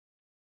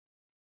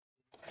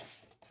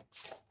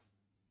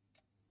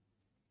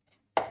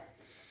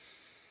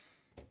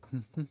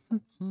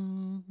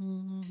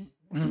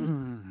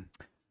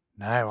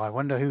Now, I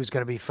wonder who's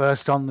going to be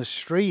first on the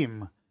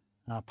stream.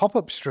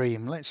 Pop-up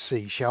stream. Let's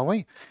see, shall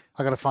we?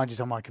 I've got to find it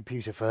on my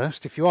computer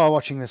first. If you are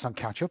watching this on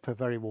catch-up, a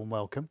very warm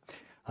welcome.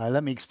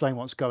 Let me explain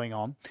what's going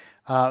on.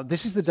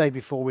 This is the day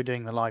before we're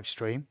doing the live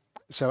stream.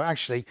 So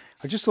actually,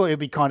 I just thought it would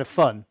be kind of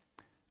fun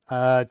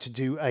to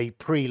do a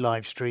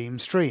pre-live stream.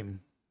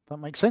 That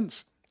makes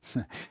sense?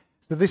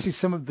 So this is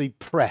some of the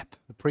prep,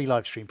 the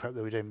pre-live stream prep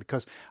that we're doing,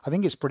 because I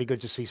think it's pretty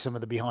good to see some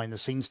of the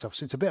behind-the-scenes stuff.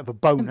 So it's a bit of a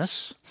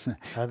bonus.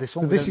 This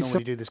one, we don't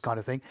normally do this kind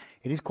of thing.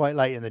 It is quite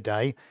late in the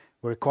day.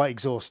 We're quite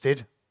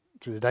exhausted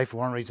through the day for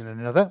one reason and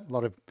another. A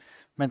lot of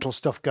mental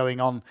stuff going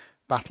on,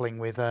 battling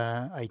with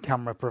a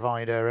camera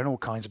provider and all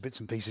kinds of bits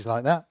and pieces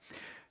like that.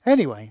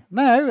 Anyway,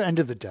 now, end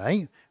of the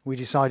day, we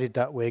decided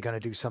that we're going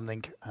to do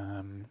something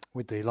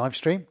with the live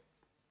stream.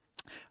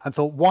 And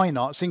thought, why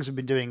not? Things have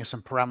been doing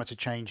some parameter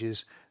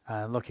changes,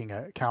 looking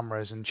at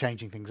cameras and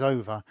changing things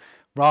over,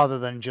 rather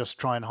than just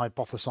try and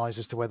hypothesize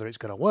as to whether it's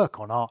going to work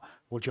or not.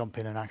 We'll jump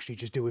in and actually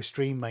just do a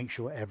stream, make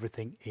sure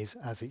everything is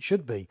as it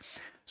should be.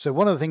 So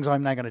one of the things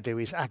I'm now going to do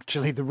is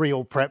actually the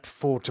real prep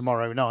for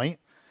tomorrow night.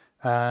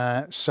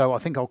 So I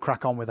think I'll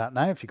crack on with that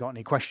now. If you've got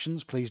any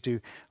questions, please do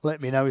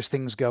let me know as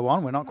things go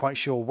on. We're not quite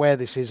sure where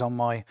this is on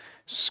my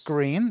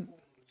screen.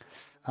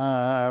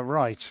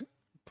 Right.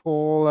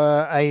 Paul,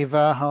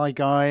 Ava, hi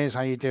guys,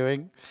 how you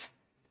doing?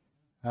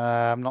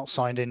 I'm not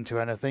signed into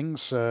anything,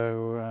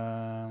 so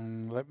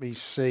let me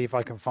see if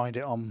I can find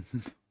it on...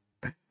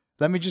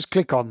 Let me just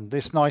click on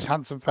this nice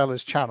handsome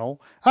fella's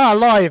channel. Ah,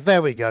 live,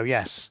 there we go,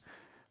 yes.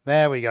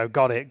 There we go,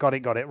 got it.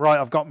 Right,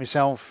 I've got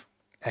myself.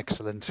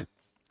 Excellent.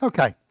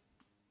 Okay.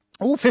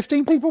 Oh,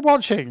 15 people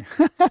watching.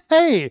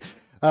 Hey!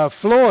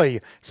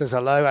 Floy says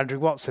hello. Andrew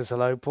Watts says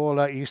hello.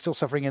 Paula, are you still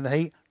suffering in the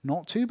heat?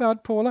 Not too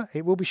bad, Paula.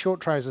 It will be short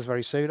trousers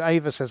very soon.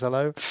 Ava says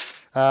hello.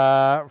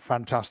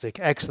 Fantastic.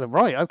 Excellent.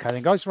 Right. Okay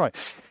then, guys. Right.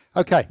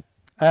 Okay.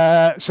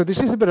 So this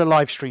is a bit of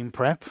live stream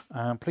prep.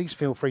 Please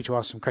feel free to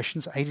ask some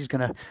questions. Adie's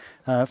going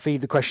to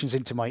feed the questions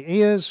into my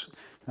ears.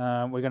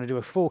 We're going to do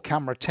a full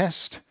camera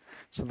test.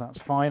 So that's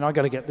fine. I've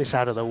got to get this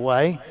out of the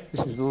way.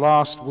 This is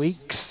last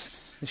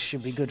week's. This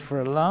should be good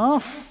for a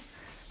laugh.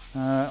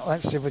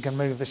 Let's see if we can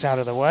move this out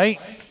of the way.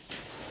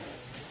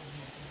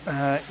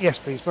 Yes,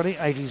 please, buddy.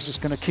 Adie's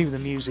just going to cue the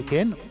music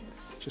in.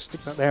 Just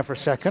stick that there for a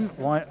second.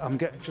 Why?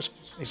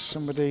 Is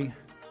somebody...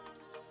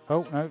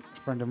 Oh, no, a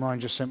friend of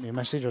mine just sent me a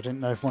message. I didn't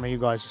know if one of you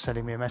guys is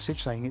sending me a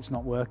message saying it's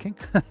not working.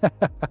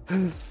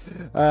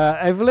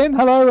 Evelyn,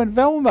 hello, and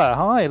Velma.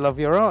 Hi, love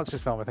your art,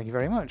 says Velma. Thank you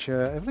very much.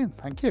 Evelyn,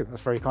 thank you.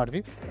 That's very kind of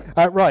you.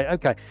 Right,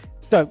 okay.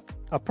 So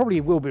I probably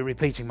will be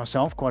repeating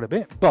myself quite a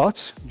bit,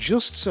 but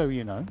just so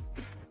you know,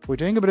 we're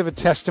doing a bit of a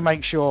test to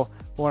make sure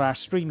all our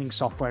streaming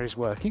software is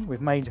working.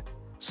 We've made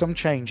some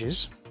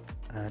changes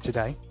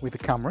today with the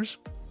cameras.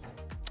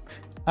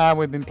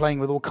 We've been playing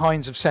with all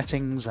kinds of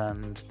settings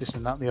and this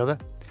and that and the other.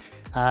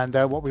 And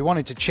what we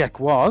wanted to check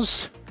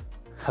was,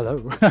 hello,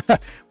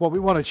 what we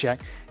want to check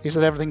is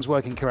that everything's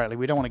working correctly.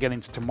 We don't want to get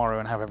into tomorrow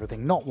and have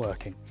everything not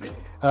working.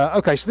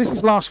 Okay, so this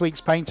is last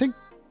week's painting,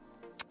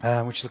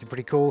 which is looking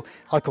pretty cool.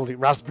 I called it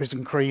Raspberries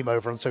and Cream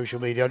over on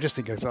social media. I just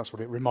think that's what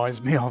it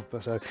reminds me of.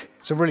 So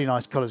some really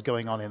nice colours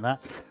going on in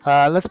that.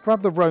 Let's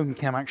grab the Roam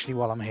cam actually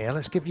while I'm here.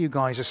 Let's give you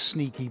guys a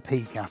sneaky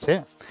peek at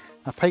it.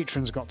 Our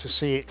patrons got to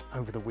see it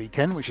over the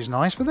weekend, which is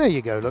nice. But there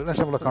you go. Look, let's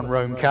have a look on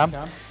Roam cam.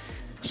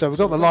 So we've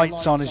got the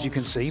lights on, as you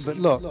can see, but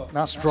look,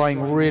 that's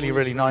drying really,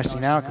 really nicely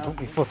now. I can put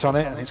my foot on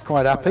it and it's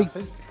quite happy.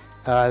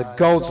 The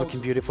gold's looking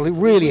beautiful. It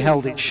really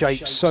held its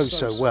shape so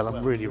well.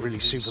 I'm really,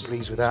 really super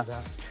pleased with that.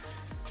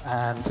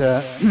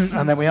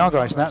 And there we are,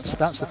 guys. That's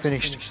the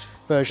finished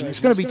version. It's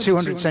going to be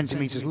 200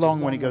 centimeters long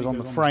when it goes on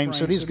the frame,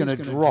 so it is going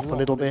to drop a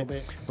little bit.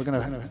 We're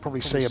going to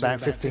probably see about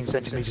 15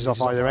 centimeters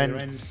off either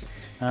end.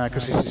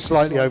 Because it's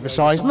slightly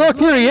oversized. Look,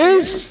 here he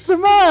is, the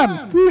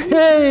man.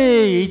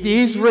 Hey, he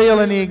is real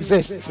and he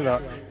exists.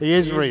 Look, he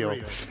is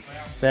real.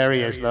 There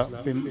he is. Look.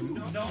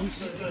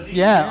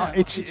 Yeah,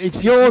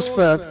 it's yours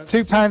for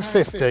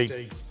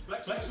 £2.50.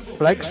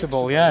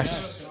 Flexible,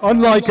 yes.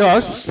 Unlike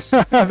us,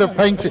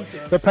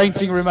 the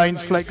painting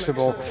remains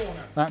flexible.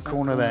 That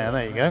corner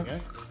there you go.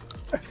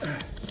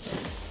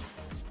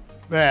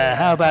 There.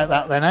 How about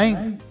that then,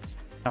 eh?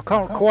 I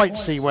can't quite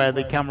see where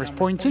the camera's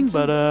pointing,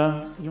 but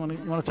you want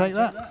to take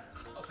that?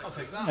 I'll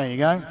take that. There you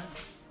go.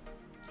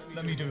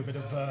 Let me do a bit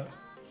of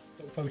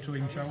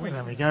photoing, shall we?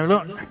 There we go,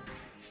 look.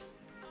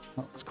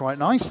 That's quite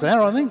nice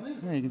there, I think.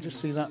 Yeah, you can just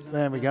see that.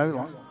 There we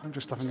go. I'm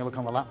just having a look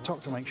on the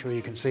laptop to make sure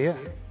you can see it.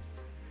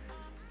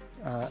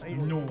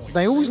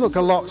 They always look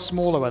a lot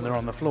smaller when they're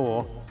on the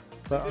floor,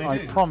 but I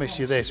promise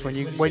you this: when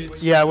you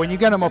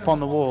get them up on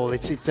the wall,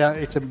 it's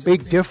a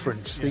big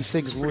difference. These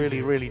things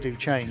really, really do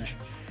change.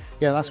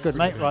 Yeah, that's good,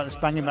 mate. Right, let's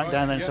bang him back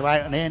down then, so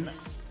out and in.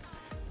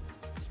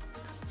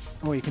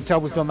 Oh, you can tell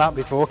we've done that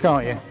before,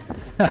 can't you?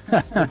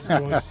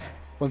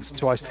 Once or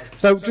twice.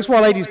 So just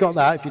while Adie's got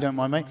that, if you don't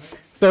mind, mate.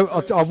 So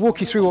I'll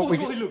walk you through what we...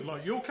 What do I look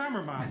like? Your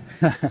cameraman.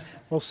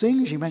 Well,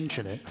 seeing as you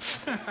mention it,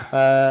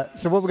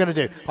 so what we're going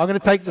to do, I'm going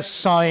to take the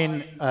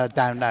sign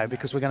down now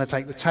because we're going to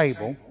take the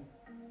table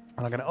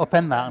and I'm going to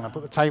upend that and I'll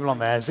put the table on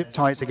there, zip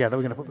tie it together.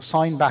 We're going to put the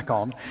sign back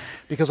on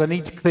because I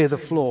need to clear the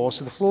floor.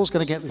 So the floor's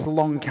going to get this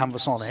long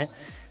canvas on it.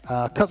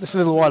 Cut this a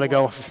little while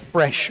ago off a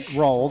fresh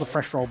roll, the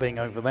fresh roll being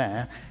over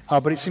there.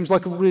 But it seems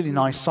like a really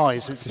nice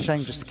size, so it's a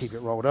shame just to keep it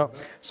rolled up.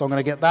 So I'm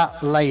going to get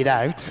that laid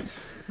out.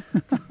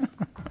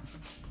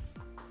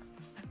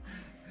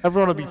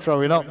 Everyone will be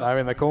throwing up now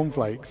in their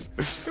cornflakes.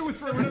 Who was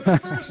throwing up in the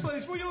first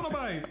place? What are you on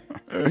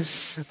about?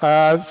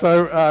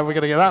 So we're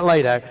going to get that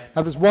laid out.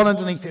 Now there's one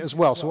underneath it as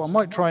well. So what I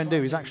might try and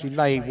do is actually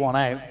lay one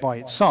out by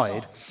its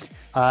side.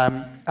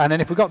 And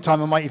then if we've got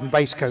time, I might even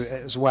base coat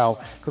it as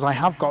well. Because I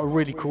have got a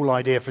really cool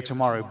idea for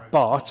tomorrow.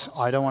 But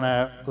I don't want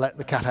to let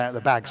the cat out of the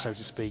bag, so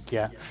to speak,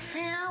 yet.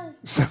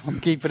 So I'm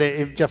keeping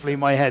it definitely in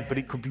my head. But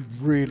it could be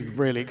really,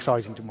 really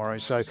exciting tomorrow.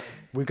 So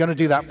we're going to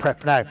do that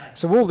prep now.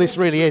 So all this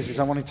really is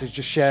I wanted to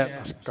just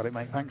share, got it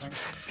mate, thanks,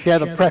 share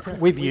the prep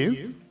with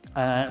you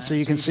so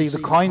you can see the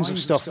kinds of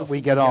stuff that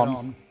we get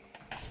on.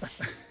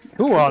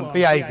 Go on,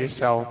 behave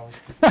yourself.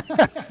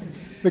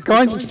 The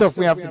kinds of stuff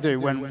we have to do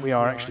when we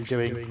are actually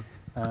doing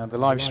the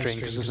live stream,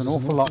 because there's an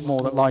awful lot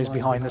more that lies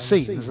behind the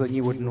scenes than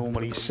you would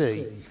normally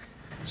see.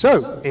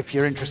 So if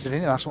you're interested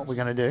in it, that's what we're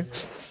going to do.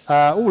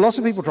 Lots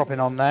of people dropping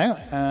on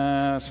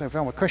now. So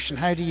Velma, question,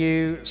 how do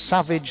you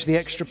savage the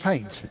extra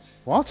paint?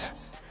 What?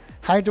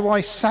 How do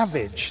I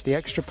savage the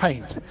extra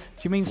paint? Do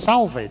you mean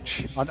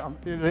salvage?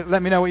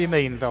 Let me know what you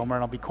mean, Velma,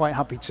 and I'll be quite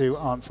happy to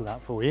answer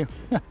that for you.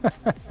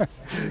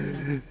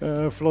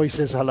 Floy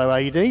says hello,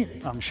 AD.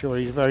 I'm sure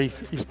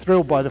he's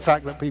thrilled by the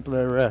fact that people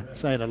are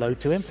saying hello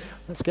to him.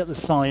 Let's get the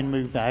sign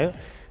moved out.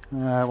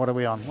 What are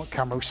we on? What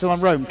camera? We're still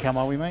on Rome cam,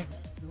 are we, mate?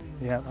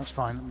 Yeah, that's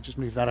fine. Let me just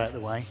move that out of the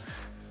way.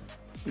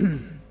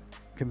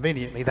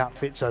 Conveniently, that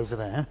fits over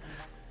there.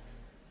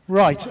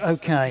 Right,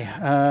 okay.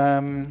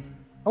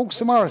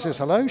 Samara says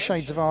hello.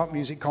 Shades of art,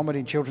 music, comedy,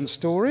 and children's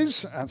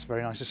stories. That's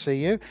very nice to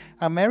see you.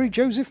 And Mary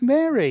Joseph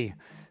Mary.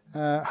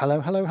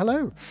 Hello, hello,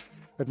 hello.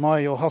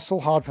 Admire your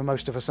hustle. Hard for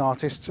most of us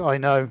artists. I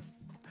know.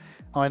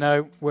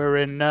 We're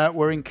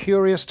in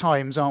curious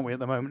times, aren't we, at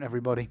the moment,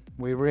 everybody?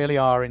 We really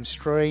are in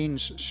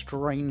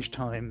strange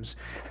times.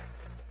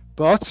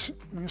 But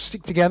we'll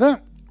stick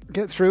together,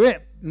 get through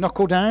it,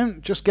 knuckle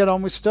down, just get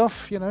on with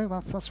stuff. You know,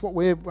 that's what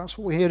we're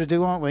here to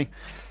do, aren't we?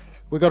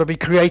 We've got to be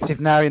creative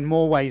now in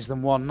more ways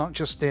than one, not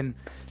just in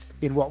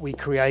what we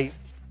create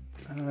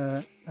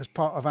as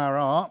part of our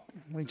art.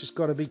 We just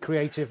got to be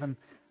creative and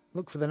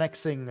look for the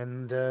next thing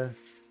and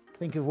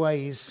think of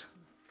ways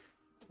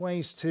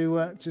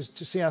to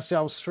see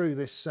ourselves through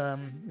this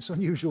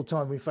unusual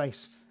time we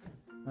face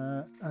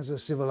as a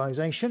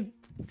civilization.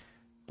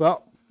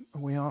 But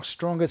we are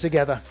stronger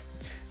together,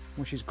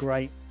 which is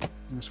great.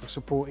 We'll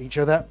support each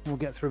other. We'll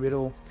get through it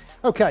all.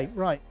 Okay,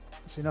 right.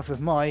 That's enough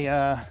of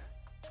my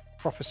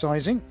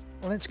prophesizing.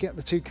 Let's get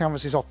the two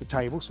canvases off the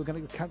table. So we're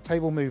going to get the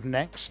table move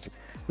next.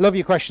 Love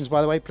your questions,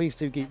 by the way. Please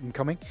do keep them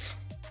coming.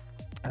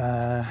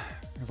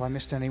 Have I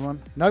missed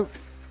anyone? No.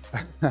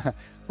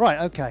 Right,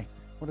 okay.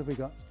 What have we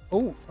got?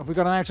 Oh, have we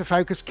got an out of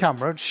focus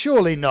camera?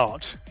 Surely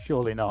not.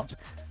 Surely not.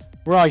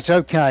 Right,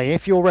 okay.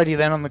 If you're ready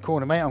then on the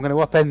corner, mate, I'm going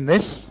to upend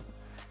this.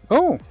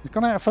 Oh, it's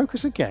gone out of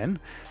focus again.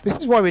 This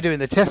is why we're doing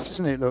the test,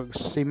 isn't it? Look,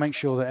 see, make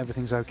sure that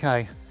everything's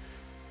okay.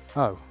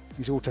 Oh,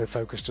 his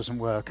autofocus doesn't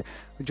work.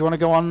 Do you want to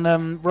go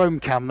on Rome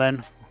cam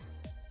then?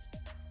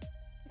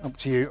 Up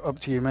to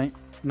you, mate.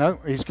 No,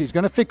 he's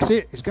going to fix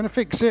it. He's going to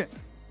fix it.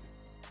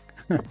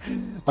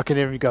 I can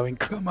hear him going,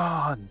 come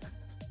on.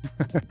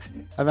 And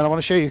then I want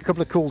to show you a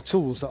couple of cool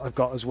tools that I've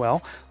got as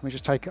well. Let me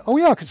just take it. Oh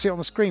yeah, I can see it on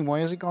the screen.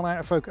 Why has it gone out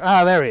of focus?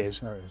 Ah, there it is.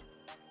 There it is.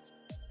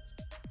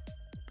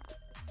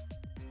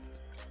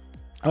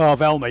 Oh,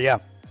 Velma, yeah.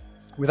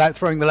 Without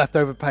throwing the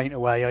leftover paint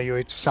away, are you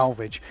able to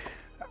salvage?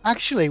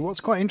 Actually, what's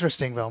quite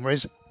interesting, Velma,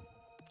 is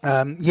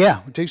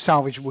yeah, we do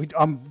salvage.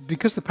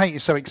 Because the paint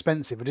is so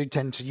expensive, I do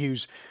tend to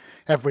use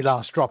every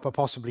last drop I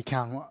possibly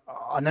can.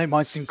 I know it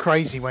might seem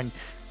crazy when,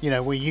 you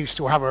know, we used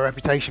to have a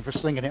reputation for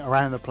slinging it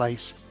around the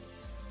place.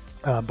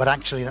 But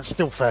actually, that's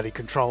still fairly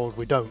controlled.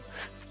 We don't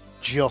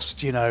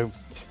just, you know,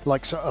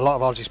 like a lot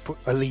of artists put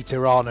a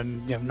litre on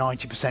and, you know,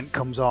 90%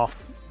 comes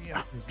off.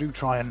 Yeah, we do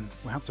try and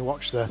we have to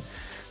watch the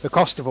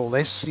cost of all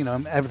this. You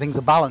know, everything's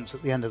a balance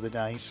at the end of the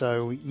day.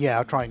 So, yeah,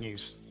 I'll try and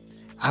use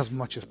as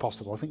much as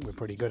possible. I think we're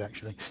pretty good,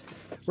 actually.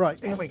 Right,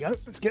 here we go.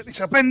 Let's get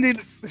this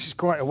upended. This is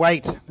quite a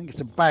weight. I think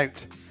it's about,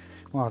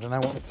 well, I don't know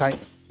what the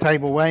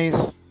table weighs.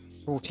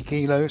 40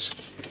 kilos.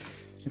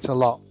 It's a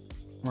lot.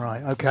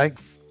 Right, okay.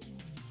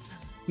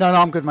 No,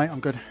 I'm good, mate. I'm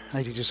good.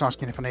 Lady just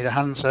asking if I need a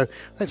hand, so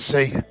let's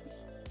see.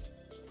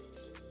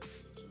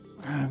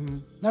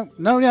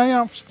 No,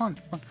 yeah, it's fine.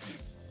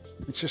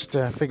 It's just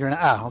figuring it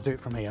out. I'll do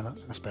it from here.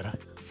 That's better.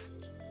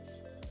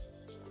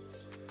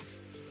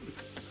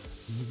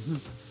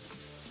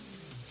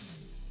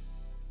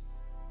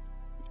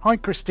 Hi,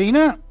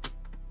 Christina.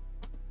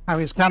 How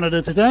is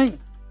Canada today?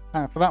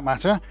 For that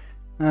matter.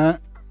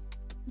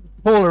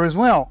 Paula as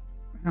well.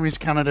 How is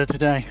Canada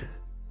today?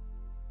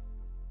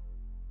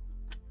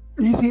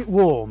 Is it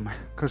warm?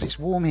 Because it's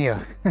warm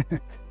here.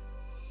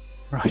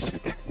 Right,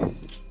 okay.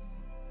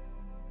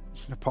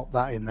 Just going to pop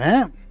that in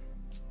there.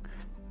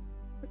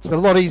 It's a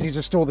lot easier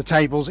to store the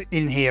tables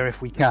in here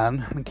if we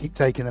can and keep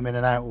taking them in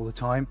and out all the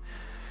time.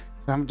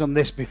 I haven't done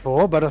this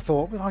before, but I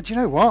thought, well, do you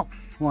know what?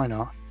 Why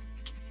not?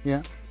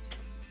 Yeah.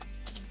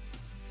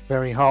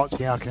 Very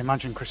hearty, I can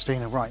imagine,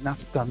 Christina. Right,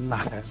 that's done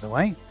that out of the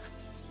way.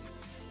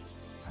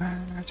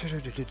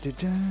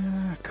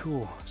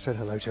 Cool. Said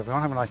hello to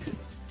everyone, haven't I?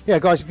 Yeah,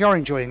 guys, if you're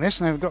enjoying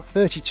this, now we've got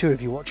 32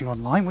 of you watching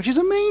online, which is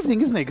amazing,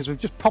 isn't it? Because we've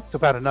just popped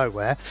up out of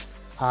nowhere.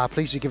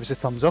 Please do give us a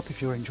thumbs up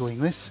if you're enjoying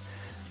this.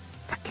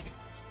 Thank you.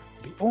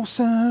 It'd be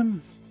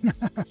awesome.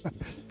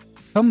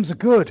 Thumbs are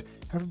good.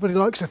 Everybody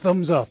likes a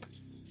thumbs up.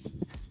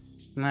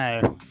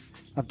 Now,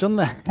 I've done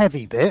the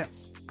heavy bit.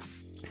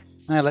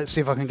 Now let's see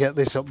if I can get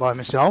this up by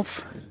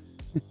myself.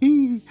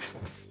 Be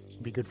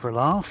good for a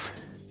laugh.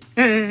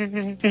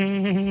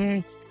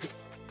 And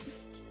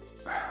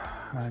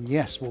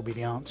yes will be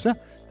the answer.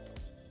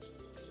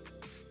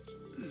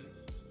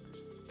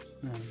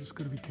 No, I'm just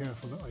got to be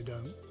careful that I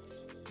don't.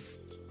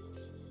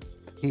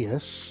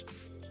 Pierce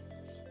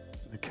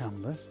the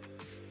canvas.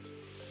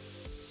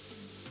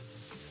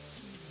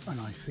 And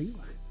I think,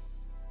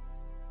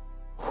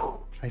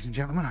 ladies and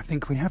gentlemen, I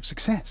think we have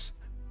success.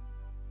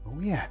 Oh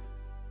yeah.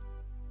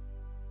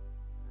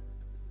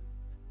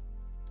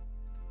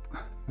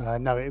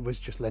 No, it was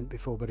just lent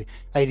before, buddy.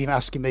 Aidan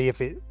asking me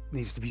if it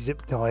needs to be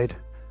zip tied.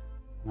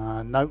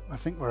 No, I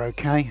think we're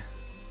okay.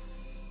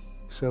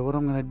 So what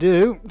I'm going to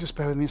do, just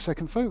bear with me a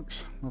second,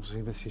 folks.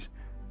 Obviously, this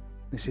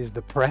is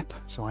the prep,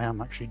 so I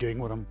am actually doing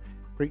what I'm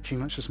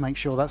preaching. Let's just make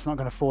sure that's not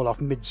going to fall off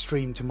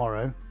midstream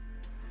tomorrow,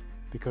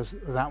 because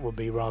that would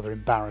be rather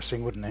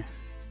embarrassing, wouldn't it?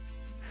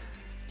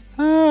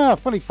 Ah,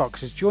 Funny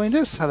Fox has joined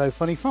us. Hello,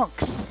 Funny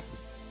Fox.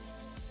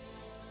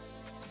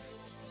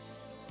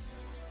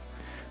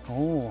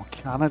 Oh,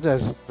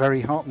 Canada's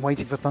very hot and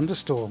waiting for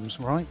thunderstorms,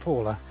 right,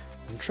 Paula?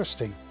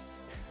 Interesting.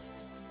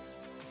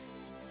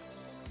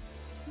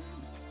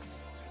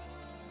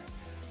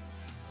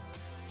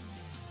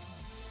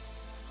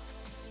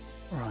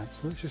 Right,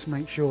 so let's just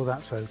make sure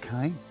that's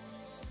okay.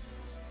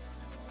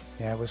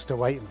 Yeah, we're still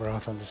waiting for our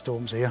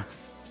thunderstorms here.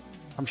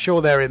 I'm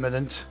sure they're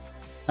imminent.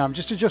 Now, I'm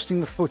just adjusting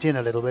the foot in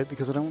a little bit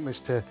because I don't want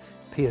this to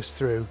pierce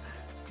through.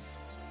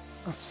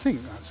 I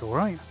think that's all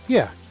right.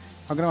 Yeah,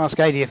 I'm going to ask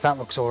Adi if that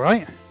looks all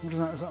right.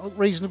 Does that look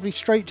reasonably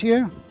straight to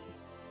you?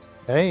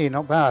 Hey,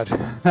 not bad.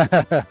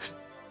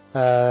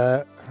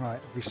 Right,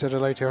 we said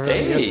hello to her.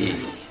 Hey,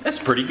 that's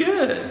pretty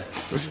good.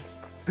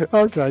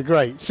 Okay,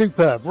 great.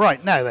 Superb.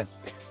 Right, now then.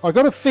 I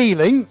got a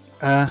feeling.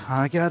 Can't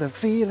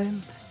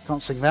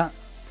sing that.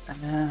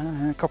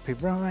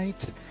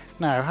 Copyright.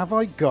 Now, have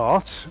I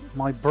got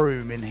my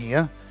broom in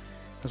here?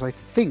 As I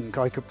think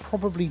I could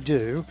probably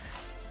do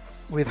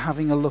with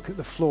having a look at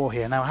the floor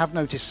here. Now, I have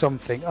noticed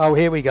something. Oh,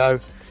 here we go.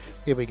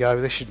 Here we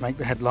go. This should make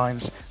the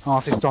headlines.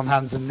 Artist on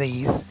hands and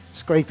knees,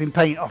 scraping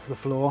paint off the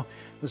floor.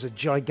 There's a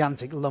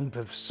gigantic lump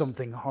of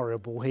something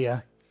horrible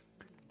here.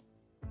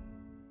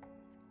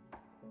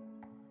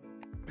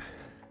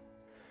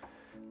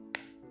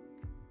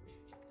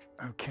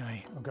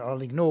 Okay,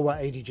 I'll ignore what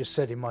Adi just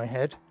said in my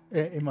head,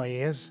 in my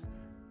ears.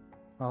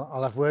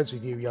 I'll have words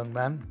with you, young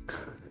man.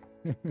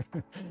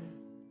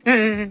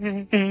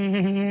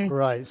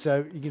 Right,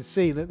 so you can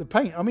see that the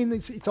paint, I mean,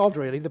 it's odd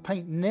really, the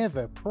paint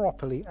never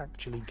properly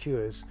actually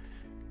cures.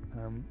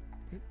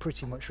 It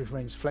pretty much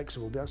remains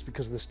flexible, but that's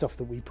because of the stuff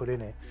that we put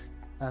in it.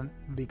 And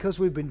because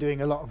we've been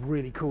doing a lot of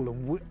really cool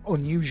and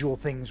unusual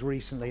things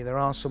recently, there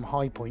are some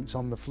high points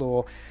on the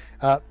floor.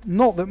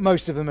 Not that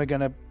most of them are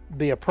going to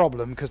be a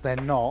problem, because they're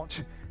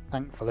not,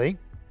 thankfully.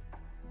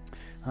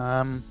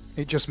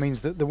 It just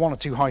means that the one or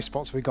two high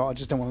spots we got, I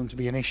just don't want them to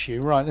be an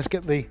issue. Right, let's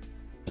get the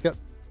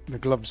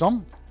gloves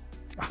on.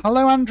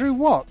 Hello, Andrew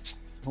Watt.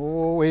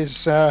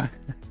 Always always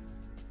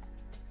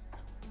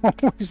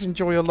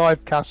enjoy a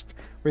live cast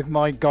with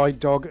my guide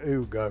dog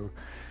Ugo.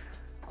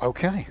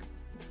 Okay,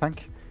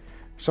 thank you.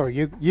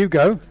 Sorry, you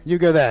go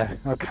there.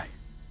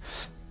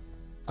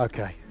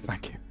 Okay,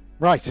 thank you.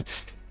 Right,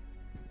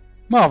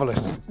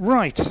 marvelous.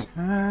 Right, let's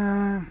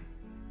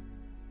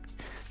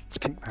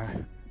keep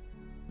that.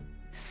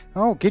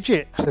 Oh,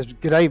 Gidget says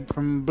good day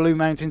from Blue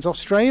Mountains,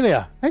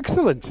 Australia.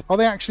 Excellent. Are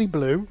they actually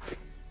blue?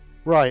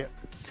 Right.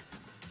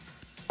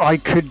 I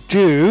could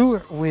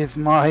do with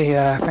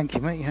my thank you,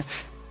 mate.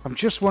 I'm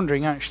just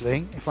wondering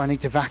actually if I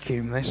need to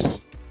vacuum this.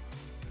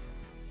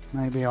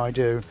 Maybe I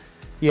do.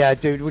 Yeah,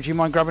 dude, would you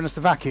mind grabbing us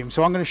the vacuum?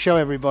 So I'm going to show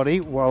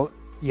everybody. Well,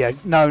 yeah,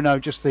 no,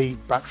 just the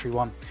battery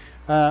one.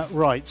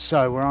 Right,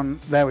 so we're on.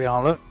 There we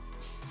are. Look,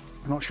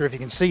 I'm not sure if you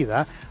can see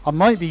that. I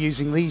might be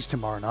using these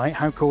tomorrow night.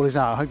 How cool is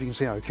that? I hope you can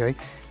see it okay.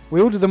 We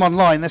ordered them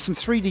online. There's some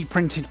 3D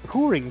printed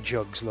pouring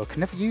jugs. Look,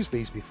 never used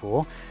these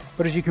before,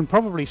 but as you can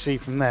probably see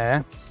from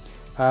there,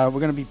 we're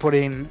going to be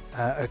putting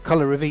a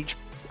colour of each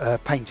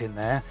paint in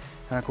there,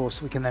 and of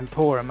course we can then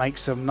pour and make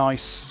some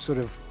nice sort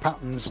of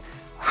patterns.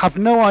 Have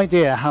no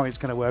idea how it's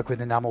going to work with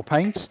enamel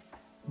paint,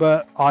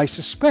 but I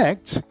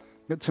suspect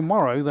that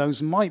tomorrow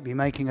those might be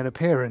making an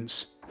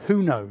appearance.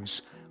 Who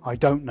knows? I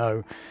don't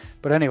know.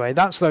 But anyway,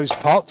 that's those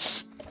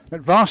pots at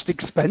vast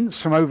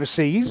expense from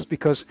overseas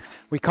because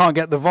we can't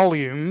get the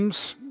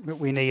volumes that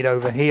we need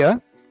over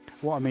here.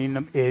 What I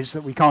mean is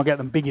that we can't get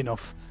them big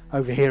enough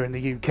over here in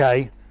the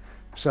UK.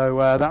 So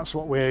that's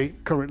what we're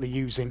currently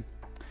using.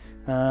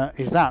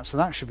 Is that. So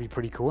that should be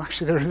pretty cool.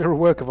 Actually, they're a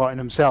work of art in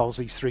themselves,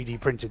 these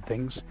 3D printed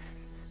things.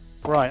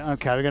 Right,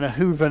 okay, we're going to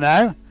hoover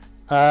now.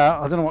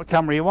 I don't know what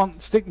camera you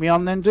want. Stick me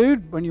on then,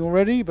 dude, when you're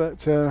ready.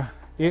 But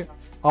yeah,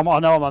 I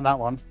know I'm on that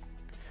one.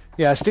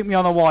 Yeah, stick me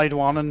on a wide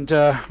one, and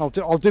I'll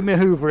do my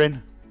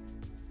hoovering.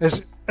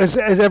 As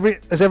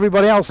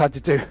everybody else had to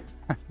do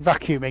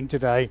vacuuming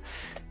today.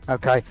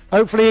 Okay,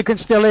 hopefully you can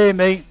still hear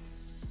me.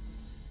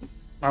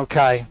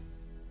 Okay.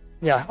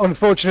 Yeah,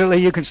 unfortunately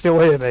you can still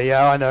hear me.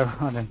 Yeah, I know.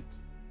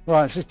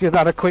 Right, let's just give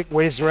that a quick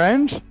whiz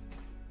round.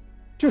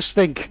 Just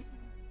think,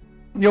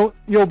 you'll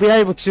be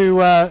able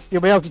to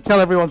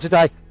tell everyone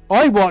today.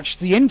 I watched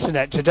the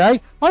internet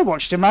today. I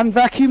watched a man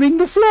vacuuming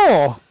the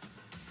floor,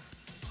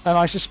 and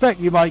I suspect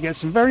you might get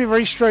some very,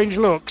 very strange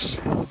looks.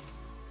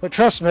 But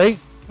trust me,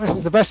 this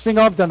is the best thing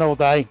I've done all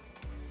day.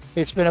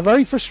 It's been a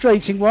very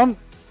frustrating one,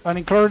 an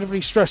incredibly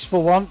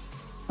stressful one,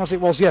 as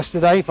it was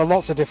yesterday for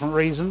lots of different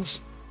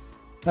reasons.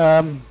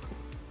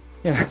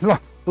 You know,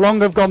 long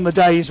have gone the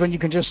days when you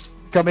can just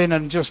come in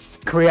and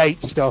just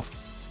create stuff.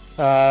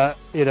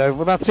 You know,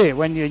 well, that's it.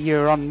 When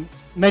you're on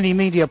many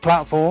media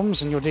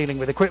platforms and you're dealing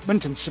with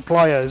equipment and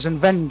suppliers and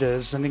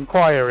vendors and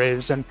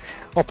inquiries and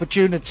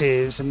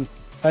opportunities and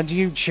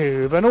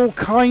YouTube and all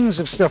kinds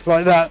of stuff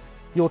like that,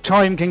 your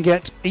time can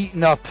get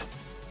eaten up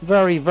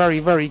very, very,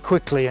 very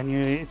quickly. And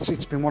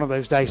it's been one of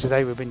those days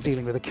today. We've been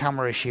dealing with a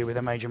camera issue with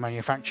a major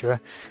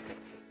manufacturer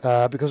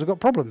because we've got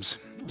problems.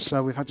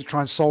 So we've had to try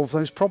and solve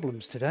those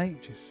problems today.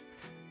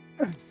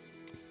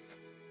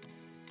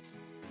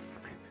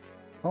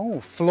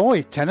 Oh,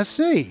 Floyd,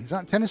 Tennessee. Is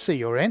that Tennessee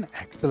you're in?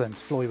 Excellent.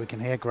 Floyd, we can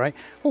hear. Great.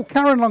 Oh,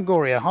 Karen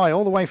Longoria. Hi,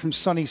 all the way from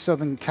sunny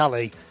southern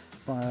Cali.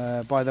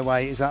 By the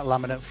way, is that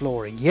laminate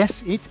flooring?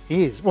 Yes, it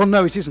is. Well,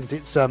 no, it isn't.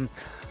 It's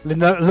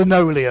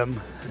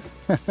linoleum.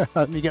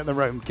 Let me get the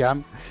roam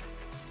cam.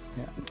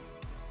 Yeah.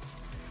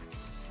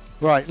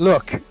 Right,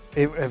 look.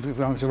 If we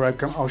go to roam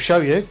cam, I'll show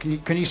you.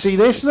 Can you see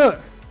this? Look.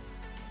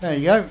 There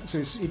you go. So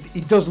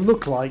it does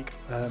look like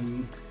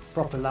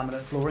proper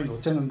laminate flooring or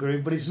tongue and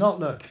groove, but it's not.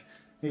 Look.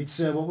 It's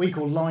what we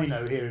call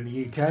lino here in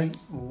the UK,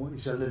 or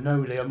it's a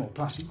linoleum or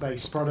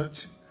plastic-based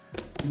product,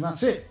 and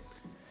that's it.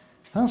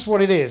 That's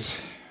what it is.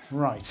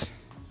 Right.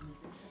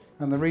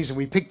 And the reason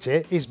we picked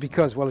it is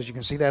because, well, as you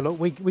can see there, look,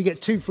 we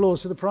get 2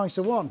 floors for the price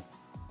of 1.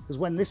 Because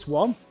when this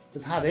one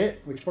has had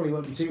it, which probably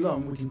won't be too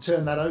long, we can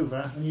turn that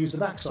over and use the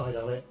backside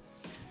of it.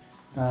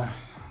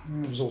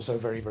 It was also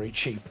very, very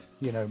cheap.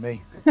 You know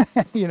me.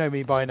 You know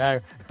me by now.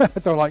 I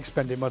don't like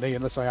spending money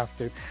unless I have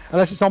to.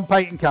 Unless it's on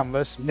paint and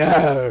canvas.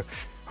 No.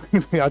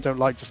 I don't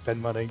like to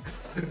spend money.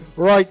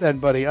 Right then,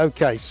 buddy.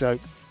 Okay, so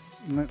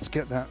let's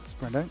get that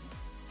spread out.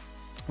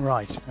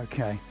 Right,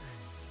 okay.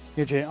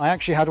 Gidget, I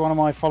actually had one of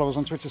my followers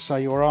on Twitter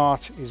say your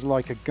art is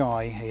like a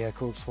guy here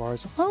called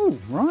Suarez. Oh,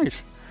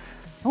 right.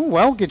 Oh,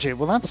 well, Gidget.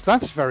 Well,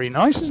 that's very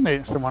nice, isn't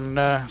it? Someone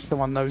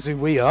knows who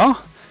we are.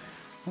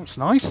 That's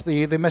nice.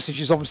 The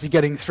message is obviously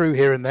getting through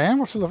here and there.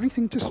 What's a lovely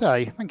thing to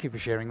say. Thank you for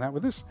sharing that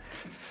with us.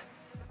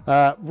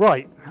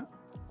 Right.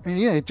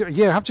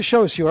 Yeah, have to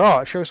show us your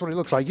art. Show us what it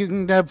looks like. You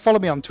can follow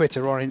me on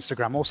Twitter or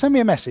Instagram, or send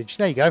me a message.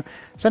 There you go.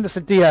 Send us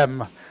a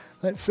DM.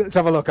 Let's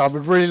have a look. I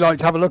would really like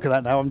to have a look at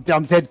that now.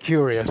 I'm dead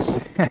curious.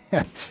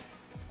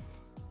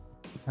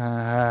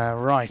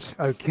 Right.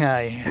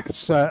 Okay.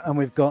 So, and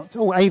we've got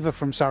Ava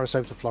from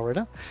Sarasota,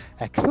 Florida.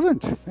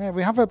 Excellent. Yeah,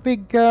 we have a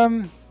big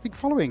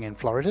following in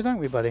Florida, don't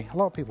we, buddy? A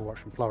lot of people watch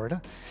from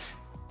Florida.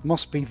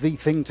 Must be the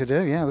thing to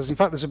do. Yeah.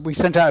 We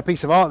sent out a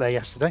piece of art there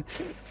yesterday.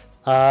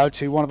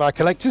 To one of our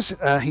collectors.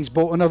 He's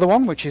bought another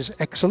one, which is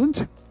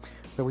excellent.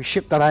 So we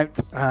shipped that out,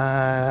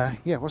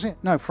 yeah, was it?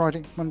 No,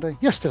 Friday, Monday,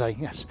 yesterday,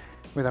 yes,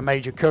 with a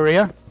major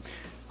courier.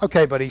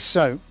 Okay, buddy,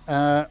 so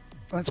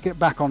let's get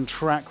back on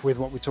track with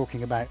what we're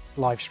talking about,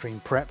 live stream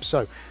prep.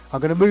 So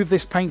I'm going to move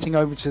this painting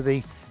over to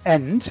the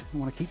end. I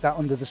want to keep that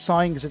under the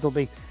sign because it'll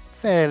be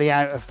fairly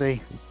out of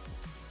the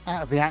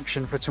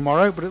action for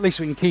tomorrow, but at least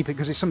we can keep it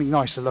because it's something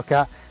nice to look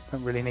at.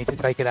 Don't really need to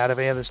take it out of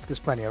here. There's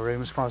plenty of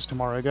room as far as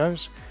tomorrow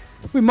goes.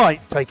 We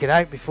might take it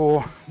out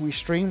before we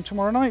stream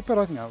tomorrow night, but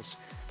I think that was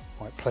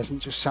quite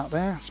pleasant just sat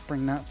there. Let's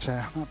bring that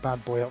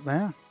bad boy up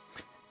there.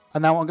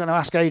 And now what I'm going to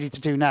ask Adi to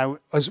do now,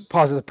 as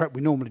part of the prep we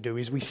normally do,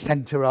 is we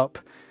centre up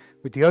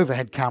with the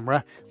overhead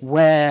camera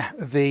where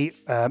the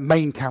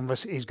main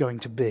canvas is going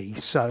to be.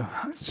 So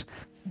let's,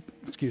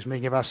 excuse me,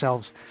 give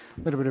ourselves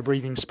a little bit of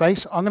breathing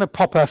space. I'm going to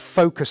pop a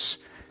focus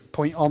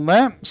point on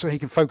there so he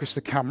can focus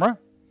the camera.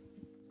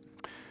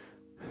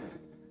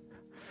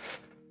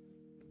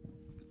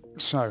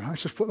 So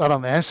let's just put that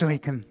on there so he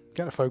can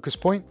get a focus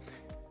point.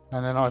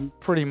 And then I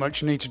pretty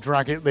much need to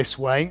drag it this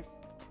way.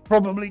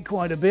 Probably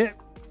quite a bit.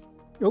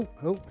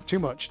 Oh, too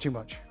much.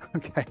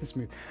 Okay, let's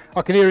move.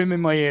 I can hear him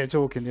in my ear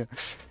talking. Yeah.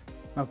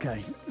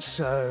 Okay,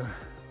 so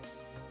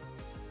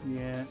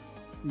Yeah.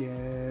 Yeah.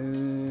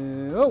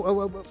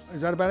 Oh,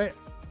 is that about it?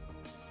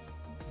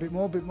 Bit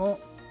more, bit more.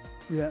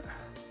 Yeah.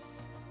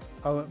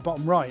 Oh,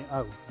 bottom right.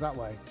 Oh, that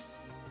way.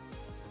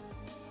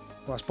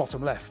 Well, that's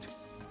bottom left.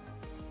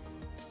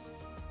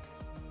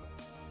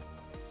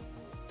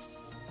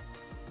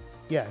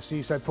 Yeah, so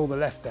you say pull the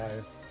left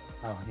down.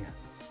 Oh, yeah.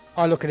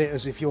 I look at it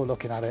as if you're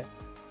looking at it.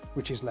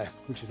 Which is left,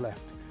 which is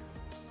left.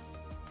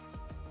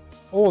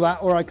 Or that,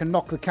 or I can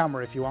knock the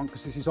camera if you want,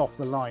 because this is off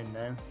the line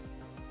now.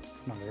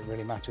 Not that it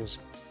really matters.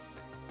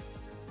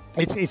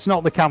 It's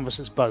not the canvas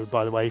that's bowed,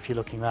 by the way, if you're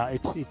looking at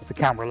it. It's the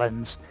camera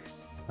lens.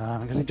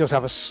 Because it does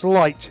have a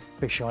slight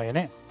fisheye in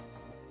it.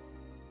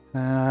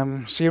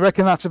 So you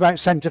reckon that's about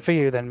centre for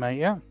you then, mate,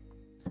 yeah?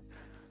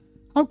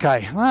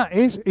 Okay,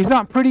 is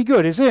that pretty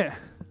good, is it?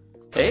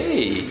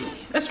 Hey,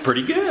 that's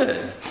pretty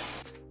good.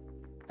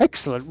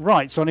 Excellent.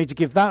 Right, so I need to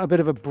give that a bit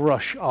of a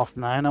brush off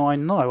now. Now I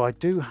know I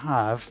do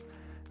have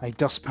a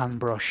dustpan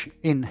brush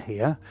in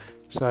here.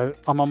 So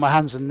I'm on my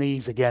hands and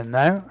knees again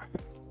now.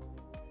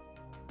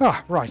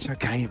 Ah, right,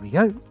 okay, here we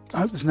go. I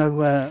hope there's no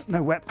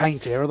wet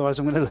paint here, otherwise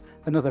I'm going to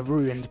another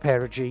ruined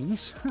pair of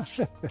jeans.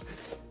 So,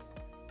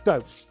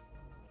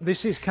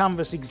 this is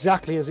canvas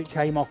exactly as it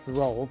came off the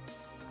roll.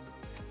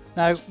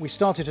 Now, we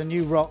started a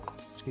new roll,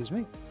 excuse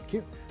me, thank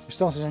you. We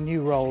started a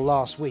new roll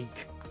last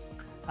week.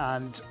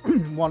 And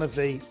one of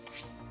the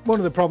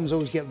problems I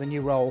always get with the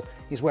new roll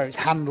is where it's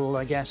handled,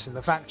 I guess, in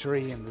the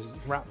factory and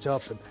it's wrapped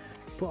up and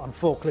put on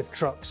forklift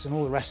trucks and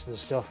all the rest of the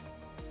stuff.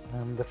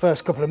 And the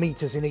first couple of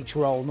meters in each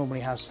roll normally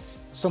has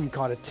some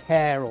kind of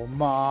tear or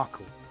mark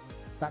or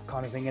that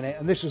kind of thing in it,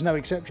 and this was no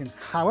exception.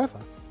 However,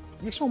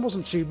 this one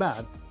wasn't too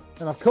bad,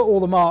 and I've cut all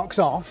the marks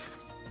off,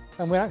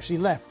 and we're actually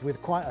left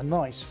with quite a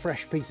nice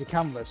fresh piece of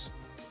canvas.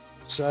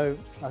 So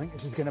I think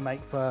this is going to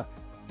make for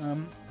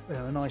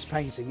a nice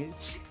painting.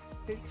 It's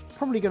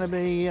probably going to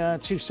be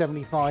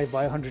 275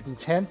 by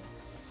 110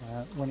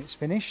 when it's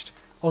finished,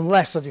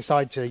 unless I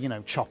decide to, you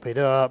know, chop it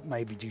up,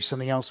 maybe do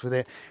something else with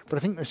it. But I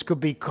think this could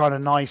be kind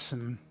of nice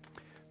and,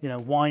 you know,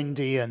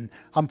 windy. And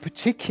I'm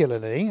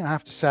particularly, I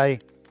have to say,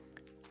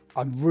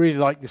 I really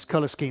like this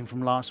colour scheme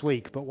from last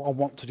week, but I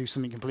want to do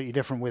something completely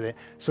different with it.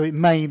 So it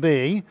may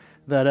be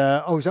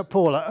that, oh, is that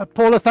Paula?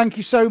 Paula, thank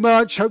you so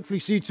much. Hopefully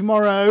see you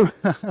tomorrow.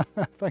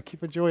 Thank you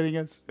for joining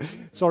us.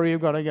 Sorry,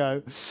 you've got to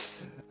go.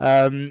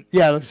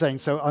 Yeah, I'm saying,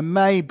 so I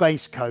may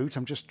base coat.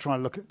 I'm just trying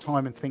to look at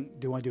time and think,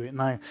 do I do it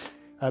now?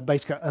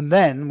 Base coat. And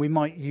then we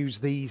might use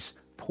these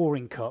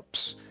pouring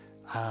cups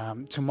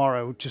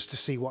tomorrow just to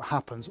see what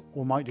happens,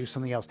 or might do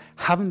something else.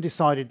 Haven't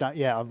decided that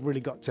yet. I've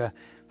really got to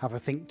have a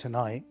think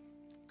tonight.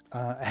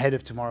 Ahead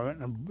of tomorrow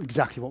and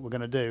exactly what we're going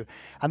to do.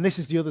 And this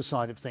is the other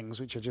side of things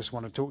which I just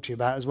want to talk to you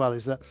about as well,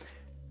 is that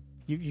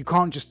you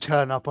can't just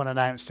turn up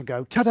unannounced and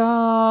go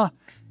ta-da.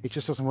 It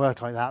just doesn't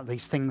work like that.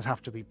 These things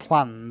have to be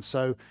planned.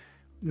 So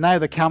now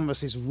the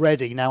canvas is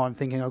ready. Now I'm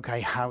thinking,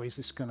 okay, how is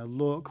this going to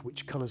look?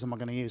 Which colors am I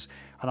going to use?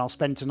 And I'll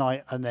spend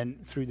tonight and then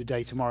through the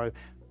day tomorrow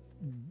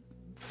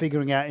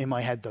figuring out in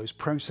my head those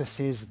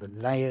processes, the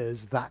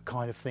layers, that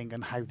kind of thing,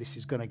 and how this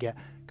is going to get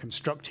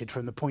constructed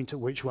from the point at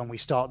which when we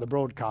start the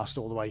broadcast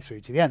all the way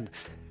through to the end.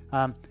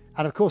 And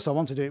of course I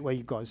want to do it where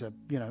you guys are,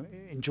 you know,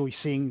 enjoy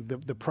seeing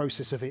the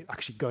process of it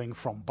actually going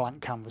from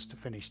blank canvas to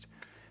finished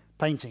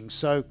painting.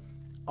 So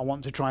I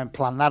want to try and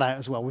plan that out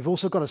as well. We've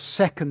also got a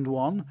second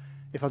one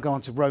if I go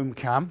onto Roam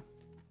Cam.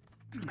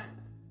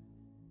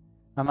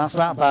 And that's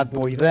that bad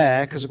boy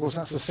there, because of course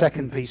that's the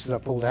second piece that I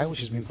pulled out,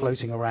 which has been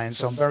floating around.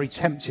 So I'm very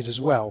tempted as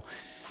well,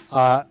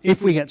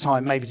 if we get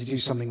time, maybe to do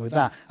something with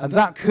that. And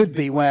that could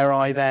be where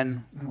I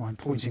then, oh, I'm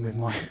pointing with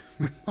my,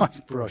 my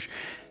brush.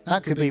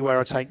 That could be where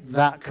I take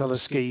that colour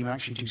scheme and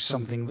actually do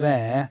something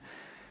there.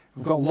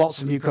 We've got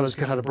lots of new colours,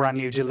 could have a brand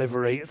new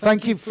delivery.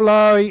 Thank you,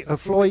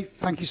 Floyd.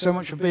 Thank you so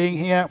much for being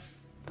here.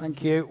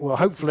 Thank you. Well,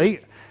 hopefully,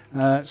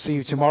 see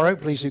you tomorrow.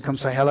 Please do come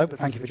say hello, but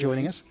thank you for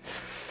joining us.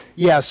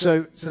 Yeah,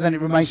 so then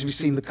it remains to be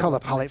seen the colour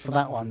palette for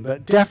that one,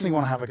 but definitely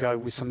want to have a go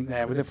with something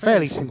there with a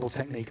fairly simple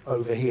technique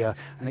over here,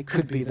 and it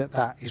could be that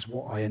that is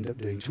what I end up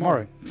doing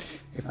tomorrow,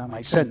 if that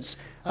makes sense.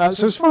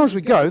 So as far as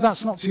we go,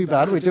 that's not too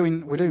bad. We're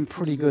doing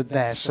pretty good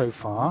there so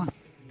far.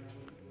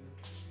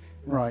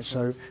 Right,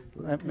 so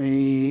let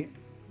me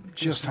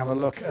just have a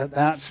look at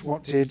that.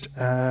 What did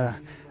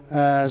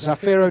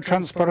Zafiro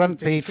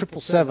Transparente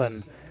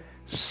 777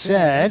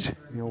 said?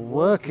 Your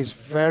work is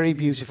very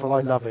beautiful.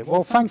 I love it.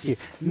 Well, thank you.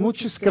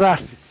 Muchas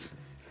gracias.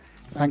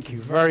 Thank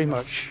you very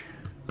much.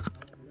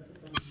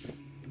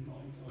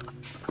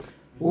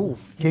 Oh,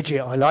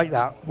 Gidget, I like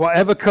that.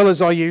 Whatever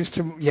colours I use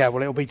yeah,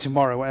 well, it'll be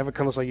tomorrow. Whatever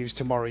colours I use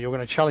tomorrow, you're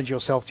going to challenge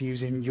yourself to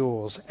using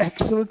yours.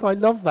 Excellent. I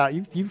love that.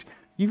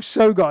 You've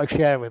so got to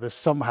share with us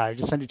somehow.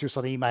 Just send it to us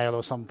on email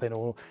or something,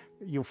 or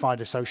you'll find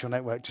a social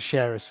network to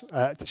share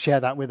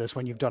that with us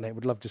when you've done it.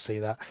 Would love to see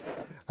that.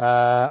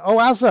 Oh,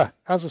 Azza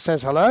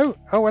says hello.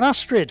 Oh, and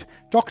Astrid,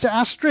 Dr.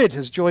 Astrid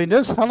has joined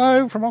us.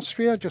 Hello from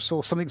Austria. Just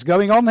saw something's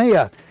going on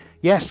here.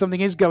 Yes, something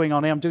is going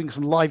on here. I'm doing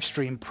some live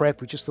stream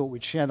prep. We just thought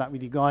we'd share that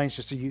with you guys,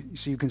 just so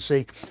you can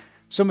see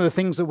some of the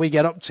things that we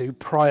get up to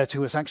prior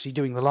to us actually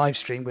doing the live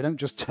stream. We don't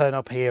just turn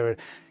up here,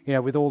 you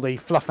know, with all the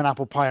fluff and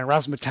apple pie and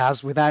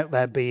razzmatazz without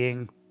there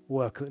being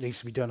work that needs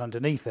to be done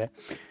underneath it.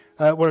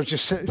 What I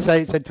just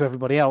said to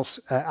everybody else,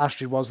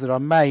 Astrid, was that I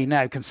may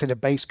now consider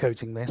base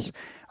coating this,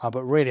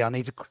 but really I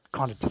need to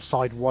kind of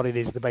decide what it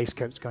is the base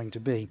coat's going to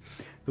be.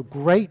 The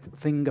great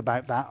thing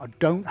about that, I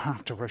don't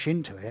have to rush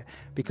into it,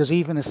 because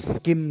even a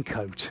skim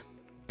coat,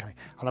 okay,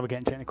 I know we're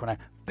getting technical now,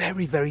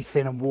 very, very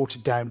thin and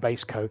watered down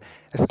base coat,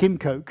 a skim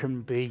coat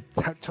can be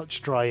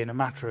touch dry in a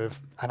matter of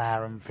an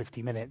hour and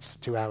 50 minutes,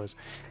 2 hours.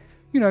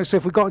 You know, so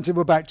if we got into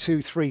about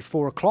 2, 3,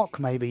 4 o'clock,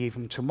 maybe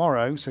even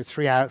tomorrow, so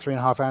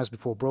 3.5 hours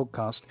before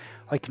broadcast,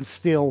 I can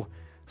still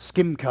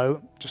skim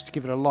coat just to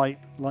give it a light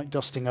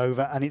dusting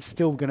over, and it's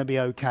still going to be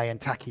okay and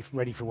tacky,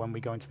 ready for when we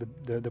go into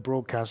the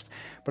broadcast.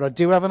 But I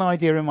do have an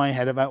idea in my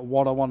head about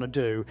what I want to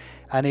do,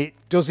 and it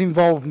does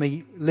involve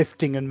me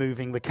lifting and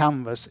moving the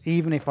canvas,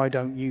 even if I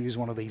don't use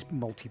one of these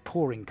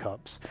multi-pouring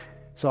cups.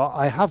 So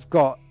I have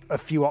got a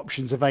few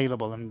options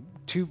available, and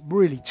too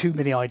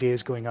many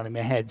ideas going on in my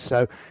head.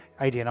 So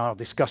AD and I will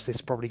discuss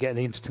this probably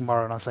getting into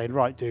tomorrow, and I'll say,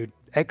 right, dude,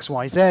 X,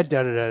 Y, Z,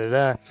 da da da da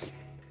da.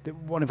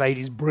 One of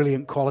AD's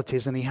brilliant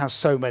qualities, and he has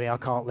so many I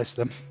can't list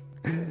them,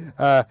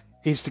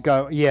 is to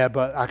go, yeah,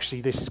 but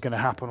actually this is going to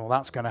happen, or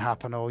that's going to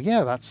happen, or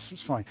yeah,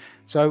 that's fine.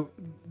 So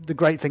the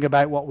great thing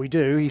about what we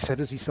do, he said,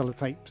 as he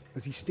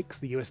sticks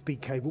the USB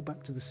cable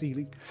back to the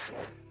ceiling,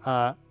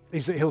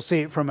 is that he'll see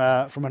it from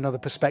another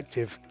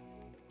perspective.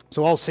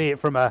 So I'll see it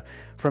from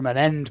an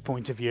end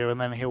point of view, and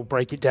then he'll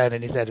break it down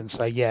in his head and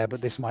say, yeah, but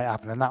this might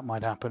happen and that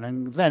might happen,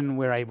 and then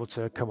we're able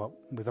to come up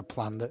with a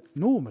plan that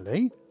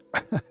normally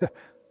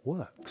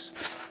works,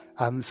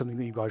 and something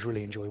that you guys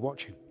really enjoy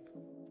watching.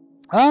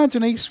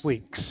 Denise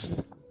Weeks.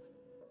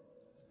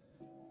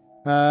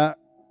 I'm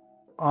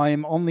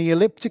on the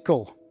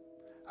elliptical.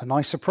 A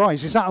nice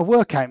surprise. Is that a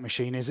workout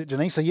machine, is it,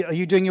 Denise? Are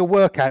you doing your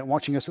workout and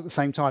watching us at the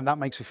same time? That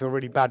makes me feel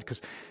really bad,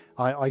 because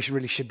I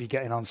really should be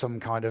getting on some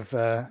kind of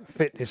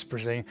fitness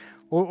regime.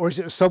 Or is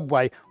it a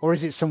Subway? Or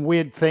is it some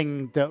weird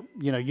thing that,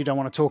 you know, you don't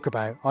want to talk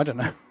about? I don't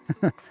know.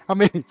 I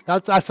mean,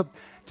 that's up,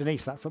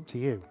 Denise, that's up to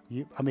you.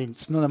 I mean,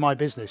 it's none of my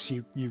business.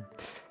 You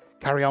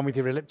carry on with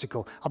your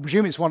elliptical. I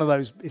presume it's one of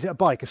those, is it a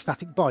bike, a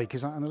static bike?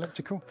 Is that an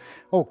elliptical?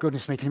 Oh,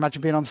 goodness me, can you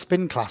imagine being on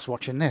spin class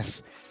watching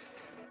this?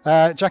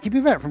 Jackie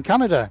Bivette from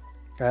Canada.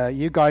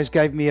 You guys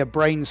gave me a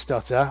brain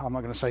stutter. I'm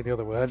not going to say the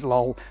other word.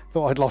 Lol.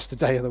 Thought I'd lost a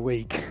day of the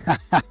week.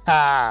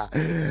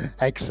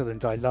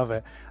 Excellent. I love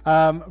it.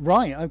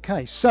 Right.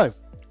 Okay. So,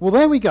 well,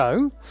 there we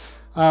go.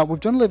 We've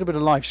done a little bit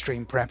of live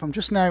stream prep. I'm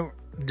just now,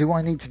 do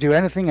I need to do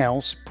anything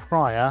else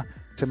prior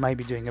to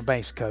maybe doing a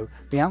base coat?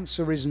 The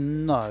answer is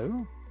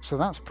no. So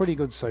that's pretty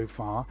good so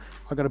far.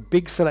 I've got a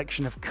big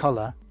selection of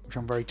colour, which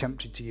I'm very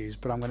tempted to use,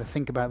 but I'm going to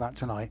think about that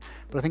tonight.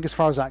 But I think as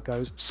far as that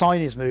goes, sign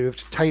is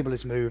moved, table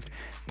is moved,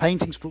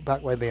 paintings put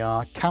back where they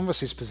are,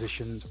 canvas is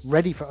positioned,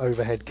 ready for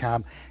overhead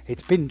cam,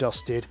 it's been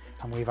dusted,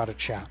 and we've had a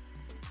chat.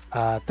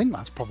 I think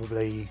that's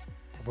probably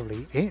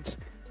it.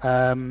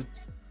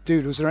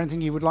 Dude, was there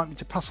anything you would like me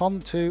to pass on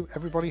to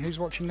everybody who's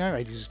watching now?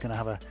 Adie's just going to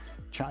have a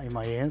chat in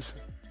my ears.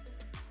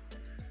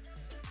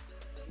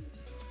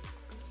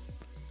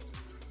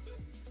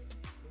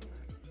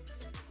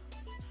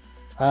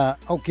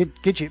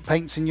 Gidget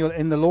paints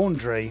in the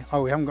laundry.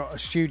 Oh, we haven't got a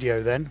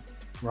studio then.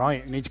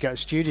 Right, we need to get a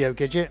studio,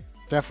 Gidget.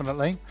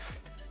 Definitely.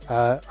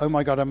 Oh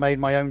my God, I made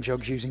my own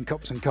jugs using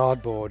cups and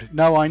cardboard.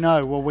 No, I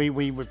know. Well,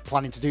 we were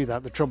planning to do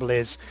that. The trouble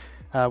is,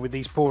 with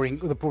the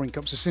pouring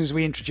cups, as soon as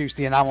we introduce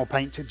the enamel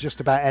paint to just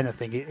about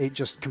anything, it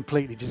just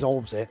completely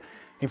dissolves it.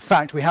 In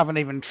fact, we haven't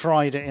even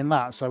tried it in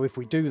that. So if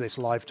we do this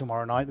live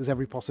tomorrow night, there's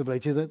every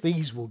possibility that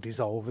these will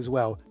dissolve as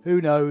well.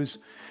 Who knows?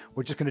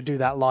 We're just going to do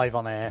that live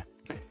on air.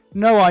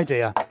 No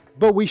idea,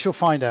 but we shall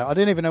find out. I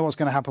don't even know what's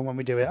going to happen when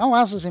we do it. Oh,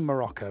 Azza's in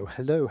Morocco.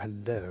 Hello,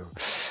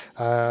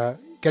 hello.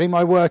 Getting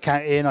my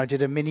workout in. I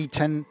did a mini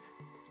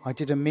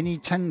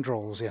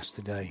tendrils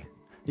yesterday.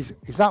 Is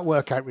that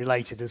workout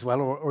related as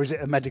well, or is it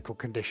a medical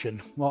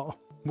condition? What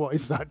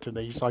is that,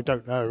 Denise? I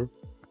don't know.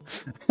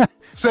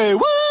 Say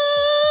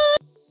what?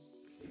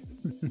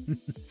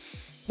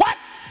 What?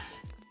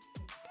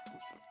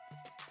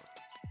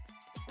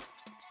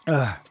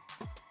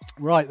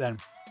 Right then.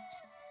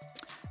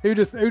 Who'd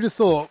have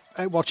thought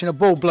watching a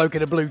bald bloke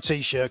in a blue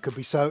t-shirt could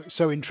be so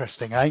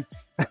interesting, eh?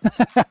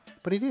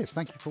 But it is.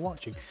 Thank you for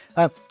watching.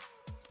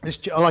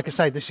 Like I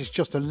say, this is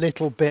just a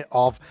little bit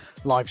of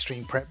live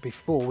stream prep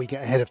before we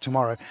get ahead of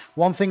tomorrow.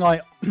 One thing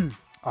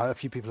a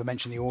few people have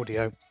mentioned the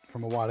audio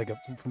from a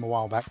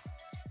while back.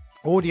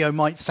 Audio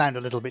might sound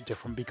a little bit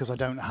different because I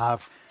don't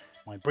have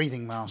my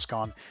breathing mask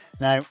on.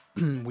 Now,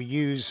 we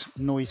use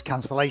noise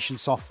cancellation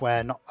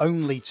software not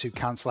only to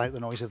cancel out the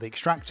noise of the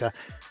extractor,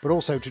 but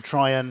also to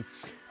try and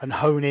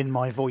hone in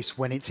my voice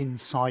when it's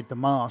inside the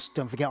mask.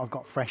 Don't forget, I've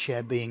got fresh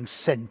air being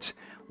sent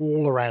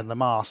all around the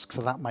mask,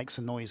 so that makes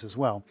a noise as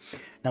well.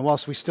 Now,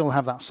 whilst we still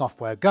have that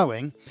software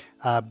going,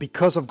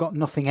 because I've got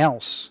nothing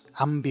else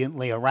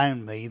ambiently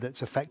around me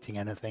that's affecting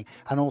anything,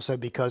 and also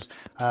because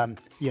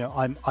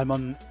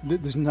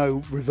there's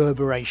no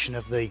reverberation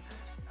of the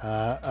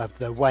of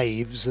the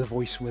waves, the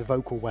voice with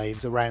vocal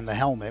waves around the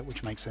helmet,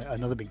 which makes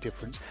another big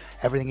difference.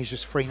 Everything is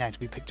just free now to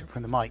be picked up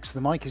from the mic. So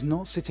the mic is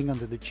not sitting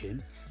under the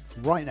chin,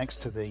 right next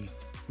to the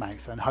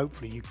mouth, and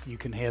hopefully you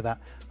can hear that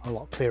a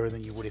lot clearer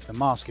than you would if the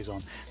mask is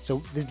on.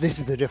 So this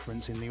is the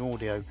difference in the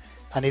audio,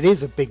 and it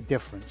is a big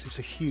difference. It's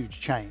a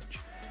huge change,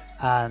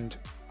 and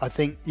I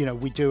think, you know,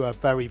 we do a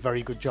very,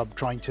 very good job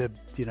trying to,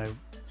 you know,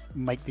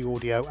 make the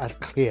audio as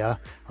clear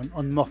and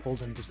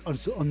unmuffled and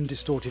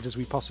undistorted as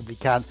we possibly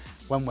can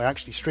when we're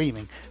actually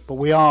streaming, but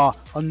we are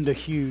under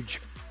huge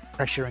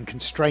pressure and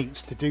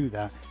constraints to do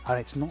that, and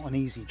it's not an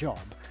easy job.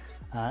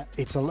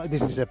 This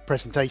is a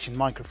presentation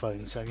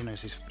microphone, so, you know,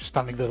 this is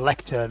standing at the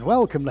lectern.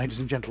 Welcome, ladies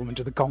and gentlemen,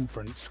 to the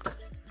conference.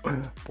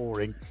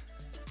 Boring.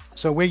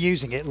 So we're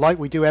using it like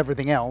we do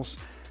everything else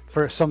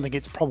for something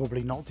it's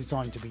probably not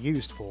designed to be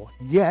used for.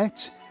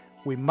 Yet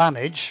we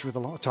manage, with a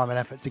lot of time and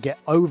effort, to get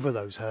over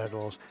those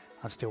hurdles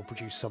and still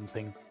produce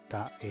something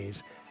that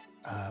is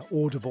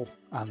audible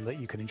and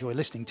that you can enjoy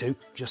listening to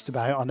just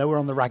about. I know we're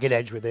on the ragged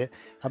edge with it,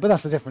 but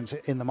that's the difference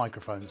in the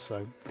microphone.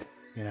 So,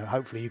 you know,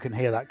 hopefully you can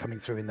hear that coming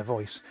through in the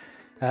voice.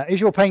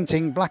 Is your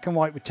painting black and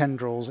white with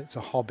tendrils? It's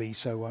a hobby,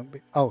 so won't be.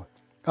 Oh,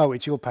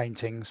 it's your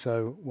painting,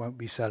 so won't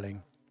be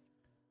selling.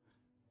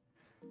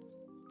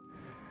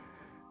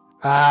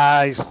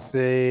 I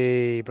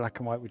see. Black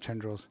and white with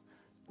tendrils.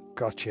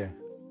 Gotcha.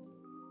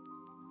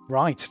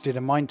 Right. Did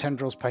a mind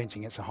tendrils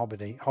painting. It's a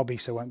hobby,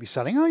 so won't be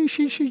selling. Oh, you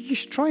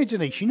should try it,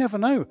 Denise. You never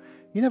know.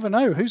 You never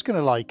know who's going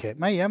to like it.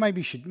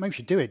 Maybe you should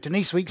do it.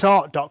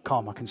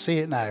 DeniseWeeksArt.com. I can see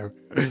it now.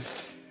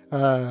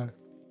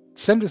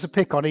 Send us a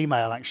pic on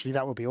email, actually.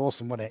 That would be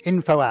awesome, wouldn't it?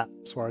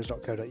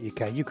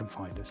 info@suarez.co.uk. You can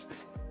find us.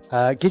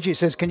 Gidget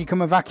says, can you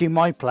come and vacuum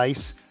my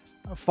place?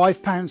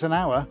 £5 an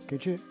hour,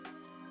 Gidget.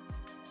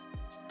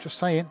 Just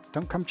saying,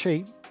 don't come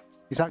cheap.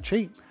 Is that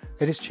cheap?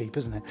 It is cheap,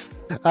 isn't it?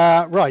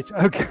 Right,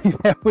 okay,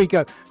 there we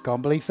go.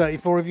 Can't believe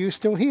 34 of you are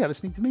still here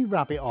listening to me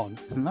rabbit on.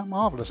 Isn't that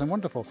marvellous and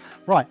wonderful?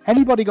 Right,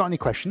 anybody got any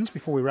questions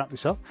before we wrap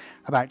this up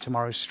about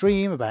tomorrow's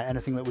stream, about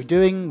anything that we're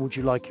doing? Would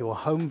you like your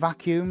home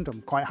vacuumed?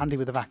 I'm quite handy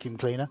with a vacuum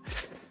cleaner.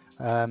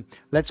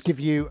 Let's give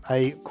you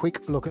a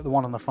quick look at the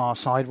one on the far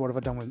side. What have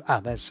I done with...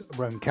 there's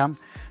Roam Cam.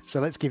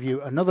 So let's give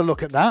you another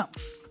look at that.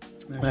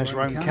 There's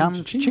Roam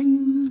Cam.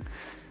 Ching.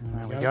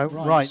 There we go.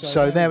 Right,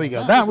 so there we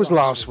go. That was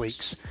last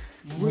week's.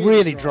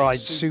 Really dried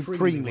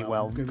supremely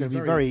well. Going to be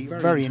very,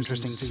 very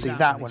interesting to see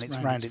that when it's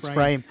round its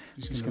frame.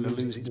 It's going to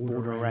lose its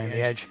border around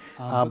the edge.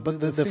 But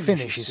the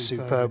finish is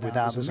superb with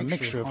that. There's a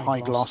mixture of high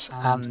gloss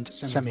and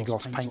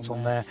semi-gloss paints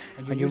on there,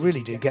 and you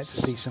really do get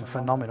to see some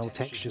phenomenal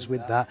textures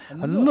with that.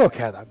 And look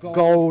how that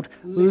gold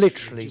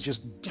literally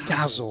just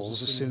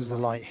dazzles as soon as the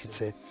light hits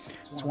it.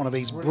 It's one of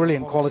these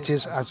brilliant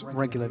qualities, as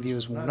regular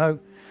viewers will know.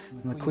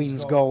 And the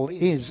Queen's Gold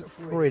is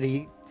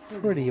pretty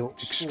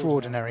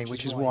extraordinary,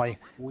 which is why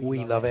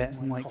we love it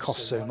and why it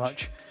costs so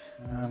much.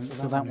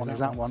 So that one is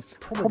that one.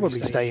 Probably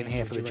stay in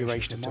here for the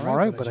duration of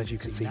tomorrow, but as you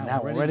can see now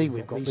already,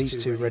 we've got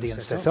these two ready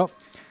and set up.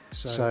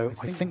 So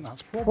I think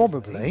that's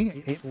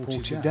probably it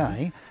for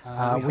today.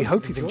 We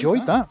hope you've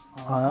enjoyed that.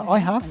 I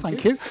have,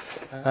 thank you.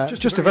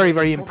 Just a very,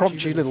 very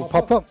impromptu little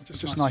pop-up.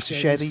 Just nice to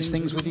share these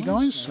things with you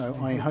guys. So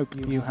I hope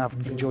you have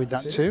enjoyed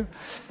that too.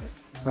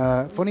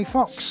 Funny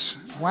Fox.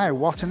 Wow,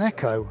 what an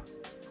echo.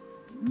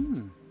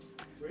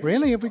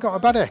 Really? Have we got a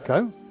bad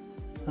echo?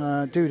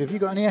 Dude, have you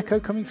got any echo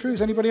coming through?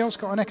 Has anybody else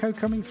got an echo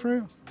coming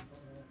through?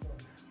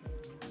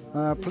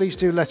 Please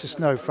do let us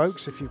know,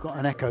 folks, if you've got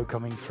an echo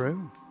coming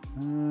through.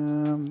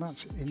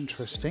 That's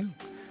interesting.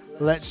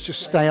 Let's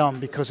just stay on,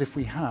 because if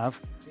we have,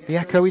 the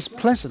echo is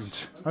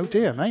pleasant. Oh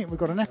dear, mate, we've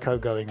got an echo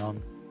going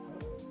on.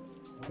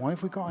 Why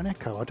have we got an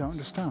echo? I don't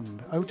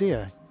understand. Oh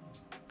dear.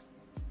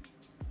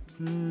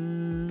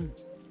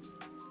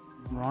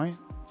 Right.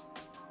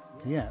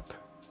 Yep.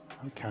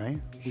 Okay.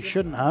 We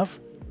shouldn't have.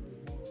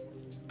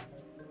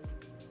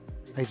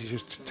 Adri's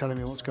just telling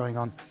me what's going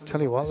on.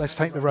 Tell you what, let's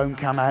take the Roam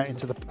Cam out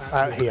into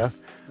out here.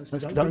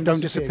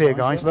 Don't disappear,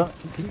 guys. Look,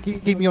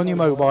 keep me on your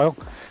mobile.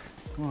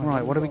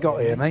 Right, what have we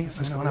got here, mate?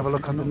 Let's go and have a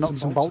look on the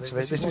nuts and bolts of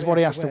it. This is what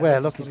he has to wear.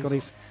 Look, he's got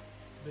his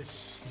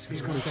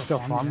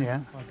stuff on.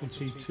 Yeah. I can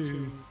see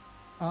two.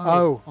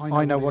 Oh,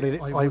 I know what it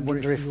is. I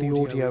wonder if the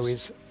audio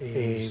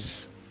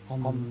is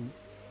on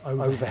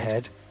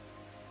overhead.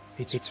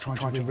 It's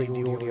trying to read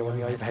the audio on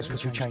the overhead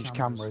because we changed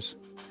cameras.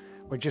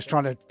 We're just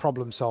trying to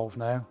problem solve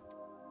now.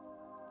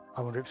 I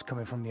wonder if it's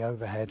coming from the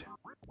overhead.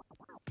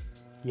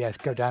 Yes,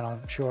 go down.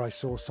 I'm sure I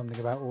saw something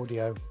about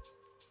audio.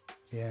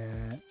 Yeah.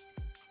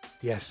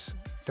 Yes.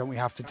 Don't we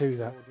have to do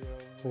that?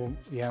 Or,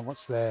 yeah,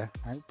 what's their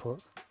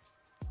output?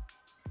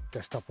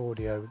 Desktop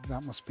audio.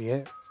 That must be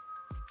it.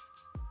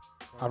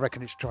 I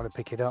reckon it's trying to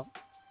pick it up.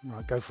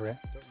 Right, go for it.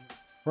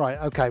 Right,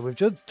 okay. We've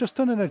just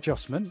done an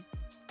adjustment.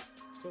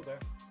 Still there.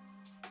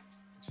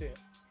 See it.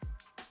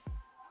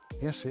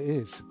 Yes, it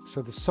is.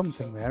 So there's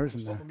something there,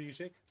 isn't there? Stop the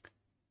music.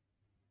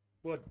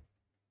 1,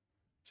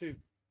 2,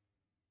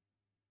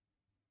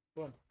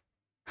 1.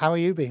 How are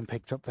you being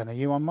picked up then? Are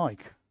you on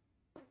mic?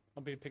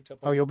 I'm being picked up.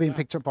 Oh, you're being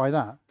picked up by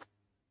that?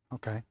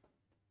 Okay.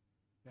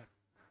 Yeah.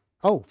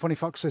 Oh, Funny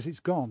Fox says it's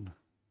gone.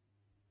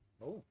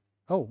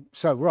 Oh,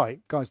 so right,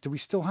 guys, do we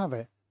still have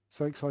it?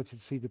 So excited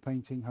to see the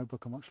painting. Hope I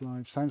can watch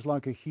live. Sounds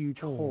like a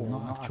huge hall,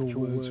 not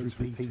actual words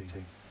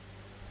repeating.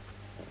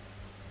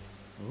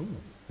 Oh,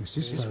 This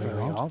is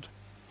very odd.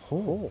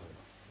 Hall.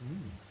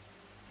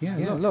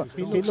 Yeah, look,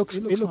 it looks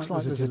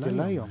like there's a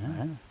delay on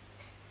there.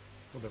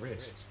 well, there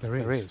is.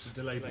 There is.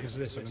 The delay because of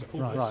this. I'm going to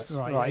pull Right, this.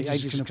 right. I'm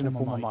just going to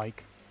pull my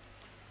mic.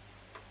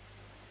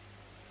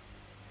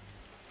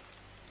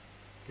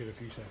 Give it a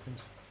few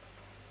seconds.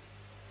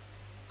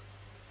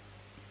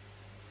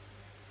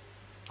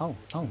 Oh,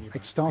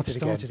 it started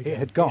again. It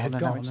had gone,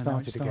 and now it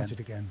started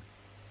again.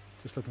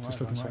 Just looking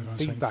right on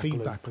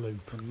feedback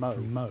loop from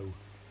Mo.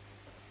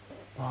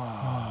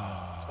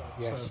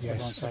 Yes.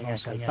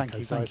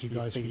 Thank you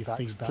guys for your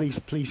feedback.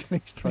 Please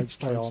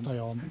stay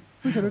on.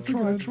 We're going to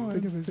try and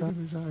figure this out.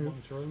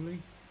 Monitor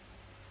only.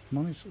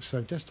 Monitor,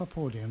 so desktop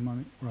audio,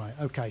 right,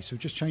 okay, so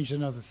just changed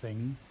another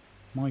thing.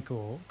 Mic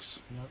aux.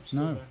 No, it's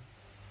still there.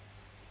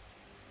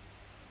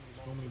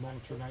 It's normally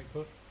monitor and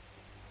output.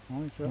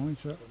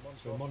 Monitor.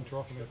 So monitor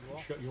off and it'll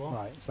shut you off.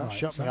 Right, so that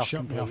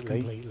shut me off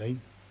completely.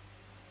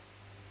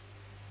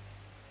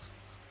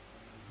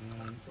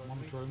 And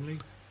monitor only.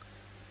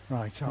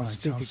 Right, I'll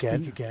speak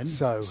again.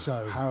 So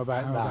how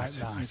about that?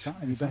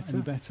 Is that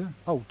any better?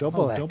 Oh,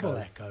 double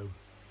echo.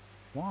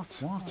 What?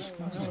 That's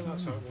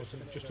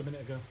just a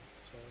minute ago.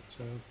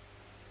 So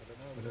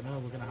I don't know.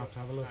 We're going to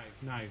have a look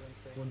now.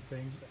 One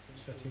thing,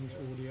 settings,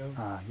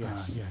 audio.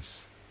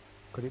 Yes.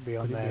 Could it be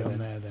on there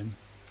then?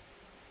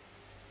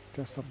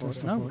 Desktop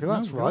audio. No,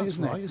 that's right,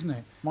 isn't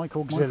it? Mic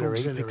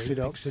auxiliary picks it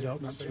up.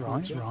 That's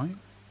right.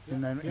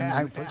 And then it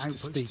outputs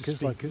to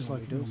speakers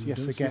like it does.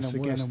 Yes, again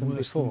and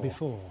worse than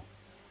before.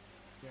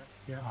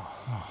 Yeah.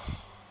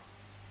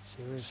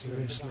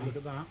 Seriously. Look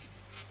at that.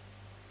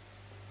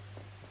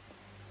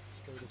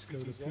 Let's go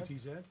to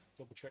PTZ.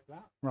 Double check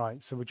that.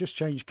 Right, so we just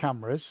changed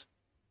cameras.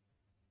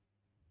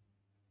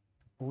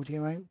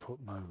 Audio output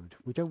mode.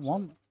 We don't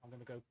want. I'm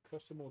going to go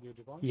custom audio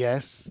device.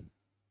 Yes.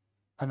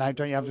 And now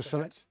don't you have to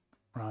select?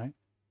 Right. And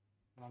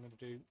I'm going to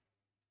do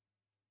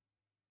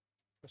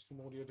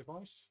custom audio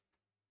device.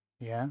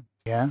 Yeah.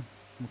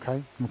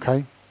 Okay.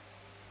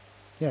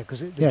 Yeah,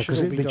 because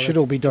it should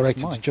all be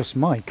directed to just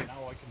mic.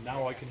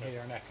 Now I can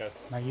hear an echo.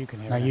 Now you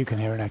can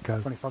hear an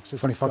echo. Funny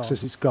Fox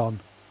says it's gone.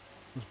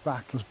 It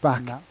was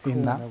back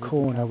in that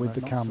corner with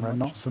the camera.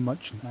 Not so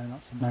much.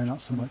 No,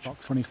 not so much.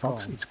 Funny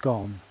Fox, it's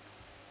gone.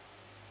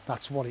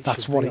 That's what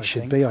it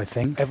should be. I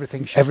think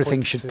everything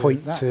should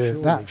point to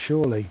that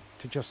surely.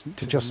 To just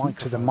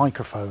to the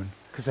microphone.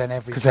 Because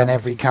then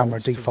every camera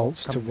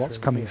defaults to what's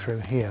coming through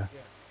here.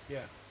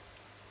 Yeah.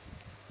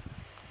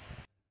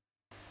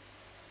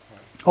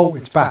 Oh,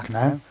 it's back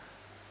now.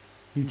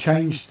 You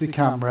changed the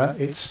camera,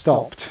 it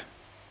stopped.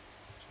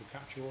 So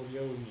capture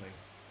audio only.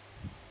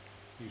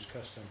 Use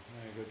custom.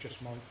 There you go,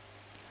 just mic.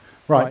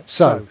 Right,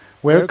 so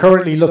we're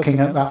currently looking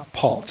at that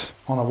pot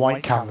on a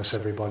white canvas,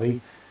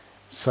 everybody.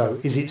 So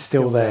is it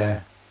still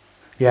there?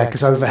 Yeah,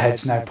 because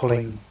overhead's now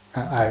pulling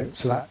out.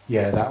 So that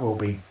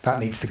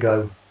needs to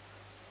go.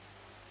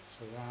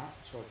 So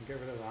I can get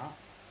rid of that.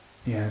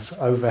 Yes,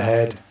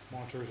 overhead.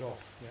 Monitor is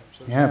off.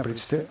 Yeah, but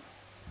it's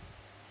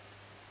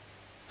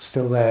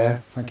still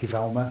there. Thank you,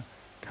 Velma.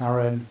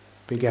 Karen,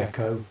 big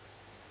echo.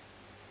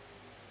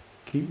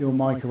 Keep your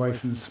mic away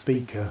from the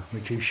speaker,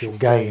 reduce your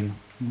gain.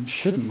 It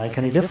shouldn't make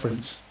any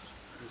difference.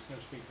 There's no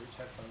speaker, it's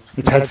headphones.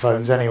 It's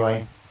headphones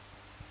anyway.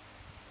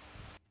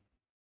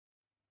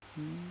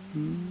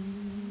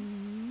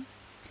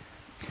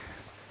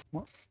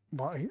 What?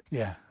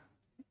 Yeah.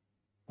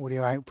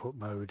 Audio output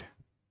mode.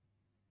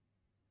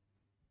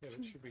 Yeah,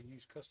 it should be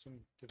use custom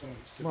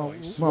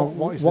device. Well,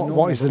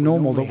 what is the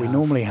normal that we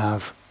normally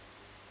have?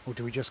 Or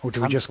do we just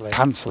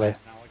cancel it?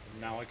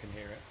 Now I can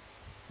hear it.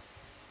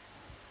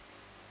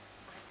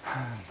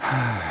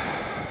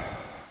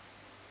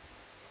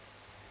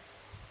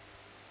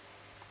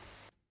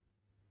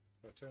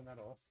 So I turn that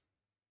off.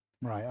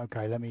 Right,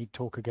 okay, let me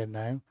talk again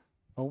now.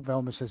 Oh,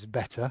 Velma says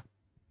better.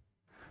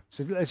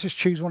 So let's just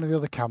choose one of the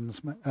other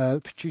cams.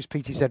 Choose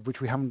PTZ,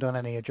 which we haven't done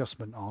any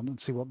adjustment on, and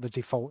see what the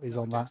default is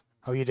on that.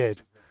 Oh, you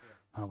did?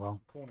 Oh,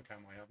 well. Corner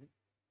cam I haven't.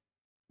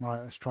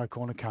 Right, let's try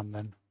corner cam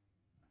then.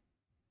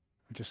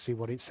 And just see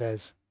what it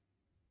says.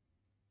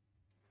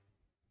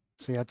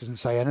 See, that doesn't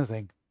say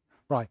anything.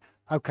 Right,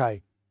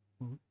 okay.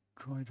 We'll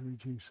try to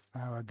reduce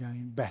our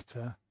gain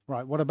better.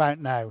 Right, what about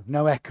now?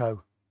 No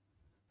echo.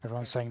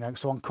 Everyone's saying no.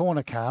 So on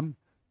corner cam,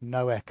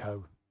 no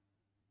echo.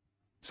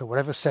 So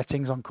whatever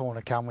settings on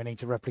corner cam, we need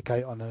to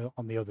replicate on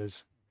the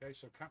others. Okay,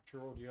 so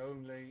capture audio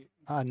only.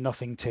 And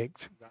nothing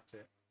ticked. That's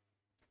it.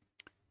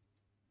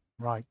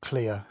 Right,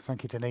 clear.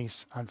 Thank you,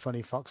 Denise, and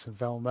Funny Fox and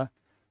Velma.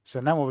 So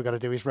now what we've got to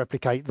do is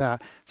replicate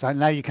that. So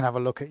now you can have a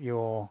look at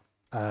your,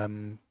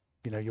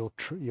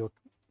 your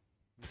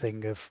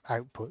thing of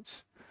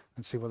outputs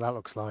and see what that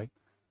looks like,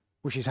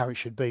 which is how it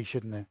should be,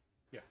 shouldn't it?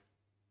 Yeah.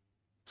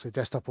 So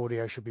desktop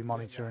audio should be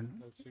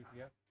monitoring.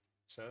 Yeah.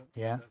 So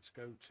yeah. Let's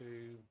go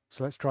to.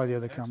 So let's try the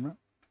other camera.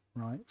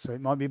 Right. So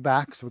it might be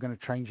back. So we're going to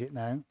change it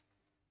now.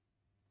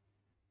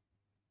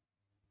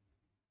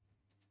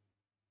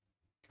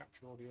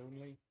 audio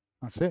only.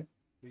 That's it.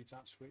 Leave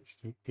that switched,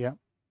 Yeah.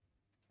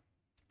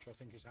 which I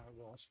think is how it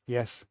was.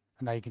 Yes.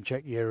 And now you can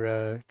check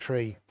your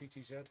tree.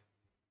 PTZ.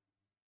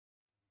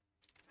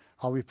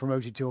 Are we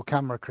promoted to your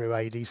camera crew,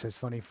 AD, says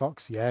Funny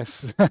Fox?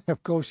 Yes,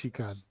 of course you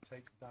can.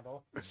 Take that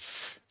off.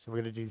 So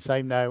we're going to do the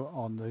same now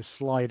on the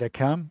slider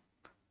cam.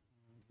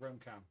 Roam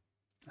cam.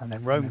 And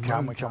then Roam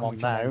cam, which I'm on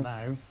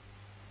now.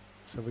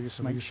 So we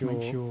just make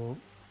sure.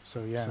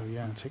 So yeah,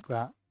 tick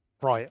that.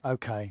 Right,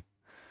 okay.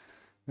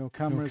 Your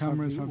cameras have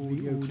the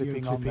audio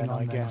clipping on then,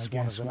 I guess.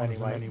 One of them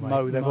anyway.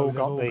 No, they've all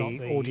got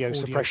the audio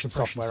suppression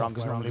software on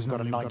because normally we've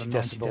got a 90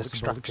 decibel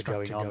extractor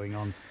going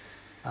on.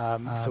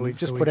 So we've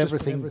just put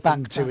everything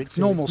back to its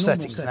normal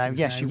settings now.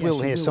 Yes, you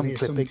will hear some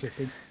clipping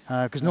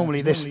because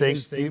normally this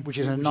thing, which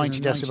is a 90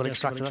 decibel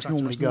extractor, that's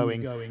normally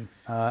going,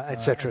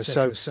 etc.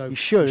 So you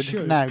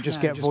should now just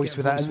get voice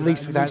without, at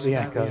least without the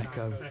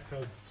echo.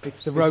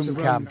 It's the Roam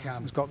cam.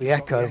 It's got the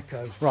echo.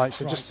 Right,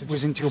 so just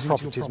whiz into your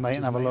properties, mate,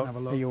 and have a look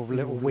at your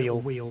little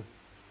wheel.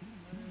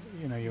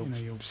 You know, your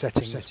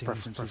settings,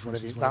 preferences,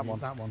 whatever.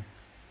 That one.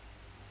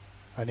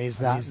 And is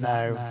that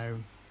now?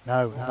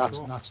 No,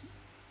 that's.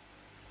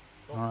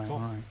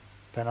 Right.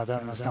 Then I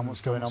don't understand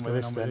what's going on with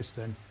this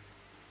then.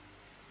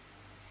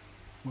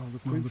 Well, the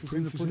proof is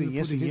in the pudding.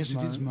 Yes, it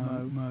is,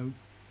 Mo.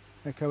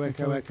 Echo,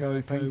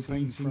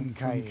 painting from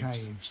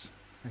caves.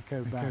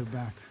 Echo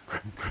back.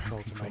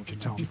 Control to Major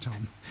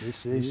Tom.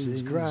 This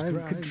is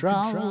ground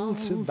control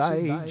to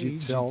Major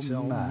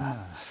Tom.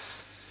 Well,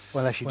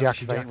 unless you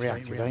deactivate and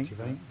reactivate. So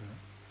let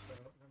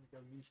me go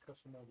use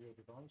custom audio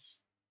device.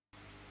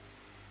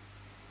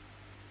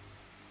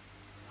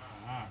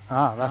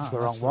 That's the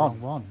wrong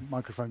one.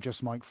 Microphone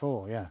just mic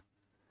 4, yeah.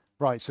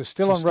 Right, so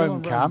still on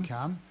Roam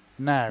cam.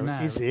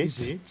 Now, is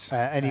it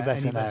any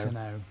better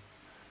now?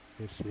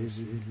 This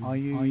is I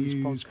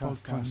use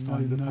podcast.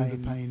 Know the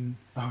pain.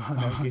 Oh,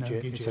 no,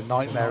 Gidget. It's a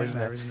nightmare,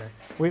 isn't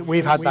it?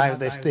 We've had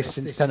this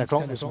since 10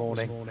 o'clock this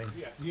morning.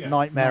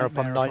 Nightmare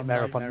upon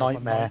nightmare upon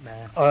nightmare.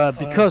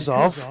 Because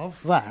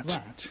of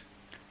that,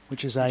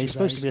 which is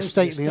supposed to be a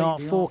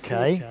state-of-the-art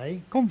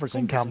 4K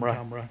conferencing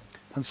camera.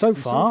 And so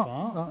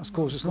far, that's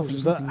caused us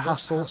nothing but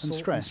hassle and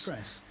stress.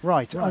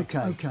 Right,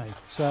 okay.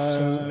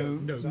 So,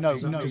 no.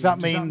 Does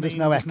that mean there's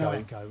no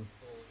echo?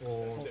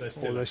 Or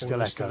there's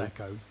still echo?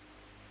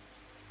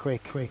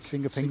 Quick,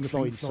 sing a Pink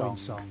Floyd song.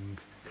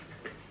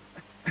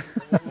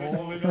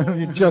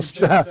 Just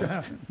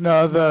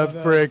another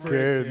brick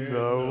in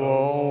the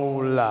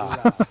wall.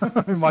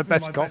 My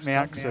best Cockney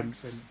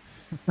accent.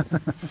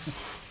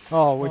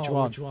 Oh, which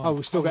one? Oh,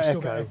 we've still got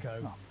echo.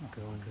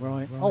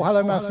 Right. Oh,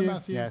 hello, Matthew.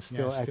 Yeah,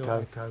 still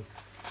echo.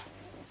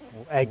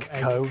 Or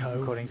egg-co,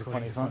 according to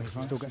Funny Fox.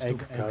 We've still got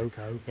egg-co.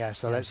 Yeah,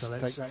 so let's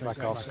take that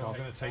back off. I'm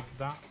going to take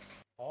that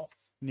off.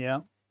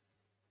 Yeah.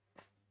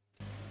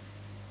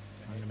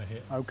 I'm going to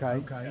hit.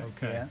 Okay.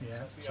 Yeah.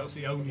 So that's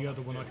the only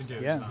other one I can do.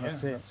 Yeah,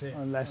 that's it.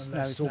 Unless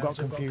now it's all got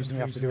confused and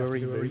we have to do a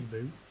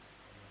reboot.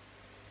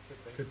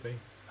 Could be.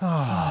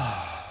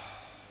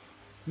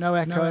 No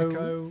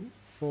echo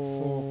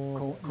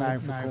for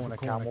corner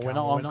cam. Well, we're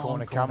not on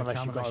corner cam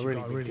unless you've got a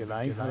really big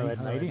delay. Hello,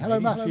 Ed Lady. Hello,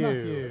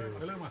 Matthew.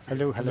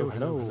 Hello.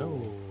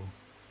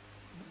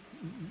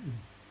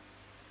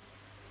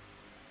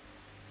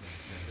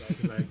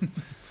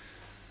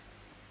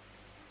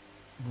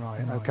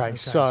 Right. Okay.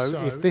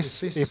 So if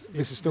this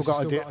has still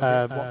got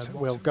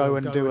we'll go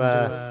and do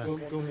a.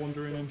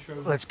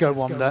 Let's go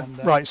wander.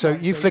 Right. So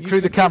you flick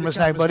through the cameras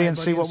now, buddy, and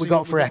see what we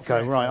got for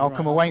echo. Right. I'll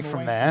come away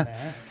from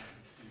there.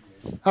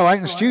 Oh, right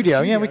in the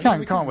studio. Yeah, we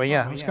can, can't we?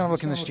 Yeah. Let's go and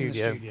look in the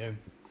studio.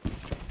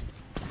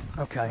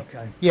 Okay.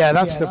 Yeah,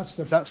 that's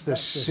the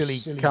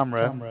silly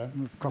camera.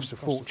 It cost a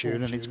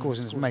fortune, and it's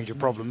causing us major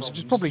problems.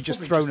 It's probably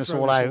just thrown us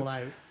all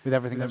out with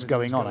everything that's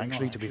going on.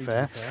 Actually, to be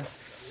fair.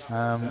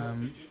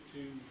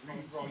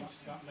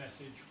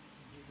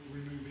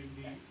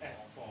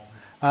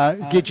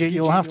 Gidget,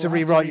 you'll have to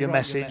rewrite your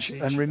message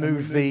and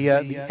remove the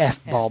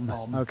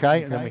F-bomb,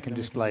 okay? And then we can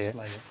display it.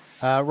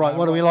 Right,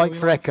 what do we like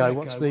for echo?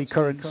 What's the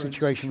current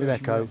situation with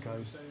echo?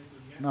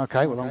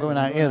 Okay, well, I'm going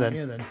out here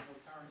then.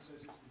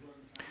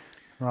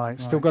 Right,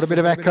 still got a bit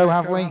of echo,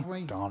 have we?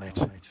 Darn it.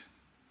 It's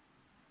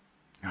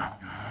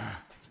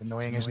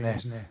annoying, isn't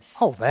it?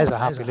 Oh, there's a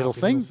happy little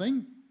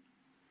thing.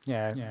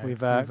 Yeah, we've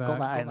got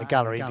that out in the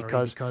gallery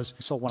because we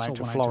sold one out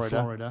to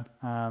Florida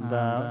and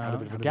had a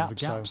bit of a gap,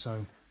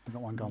 so we've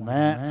got one gone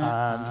there.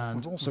 And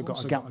we've also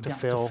got a gap to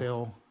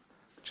fill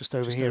just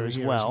over here as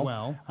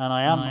well. And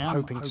I am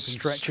hoping to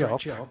stretch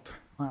up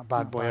that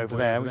bad boy over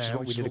there, which is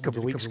what we did a couple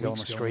of weeks ago on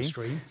the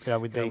stream,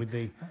 with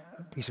the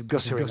piece of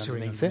guttering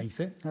underneath it.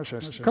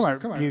 It's come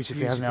out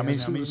beautifully, hasn't it? I mean,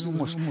 it's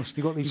almost,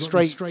 you've got these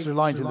straight sort of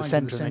lines in the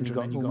centre, and then you've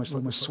got almost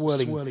like the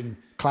swirling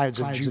clouds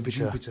of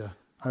Jupiter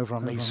over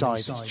on these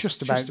sides. It's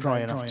just about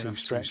dry enough to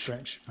stretch.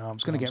 I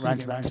was going to get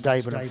round to that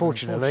today, but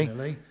unfortunately,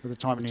 with the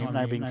time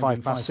now being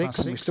 6:05,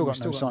 and we've still got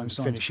no signs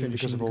of finishing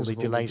because of all the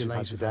delays we've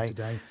had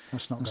today,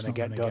 that's not going to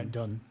get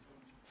done.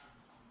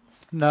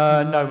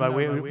 No,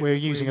 we're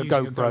using a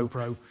GoPro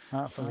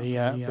for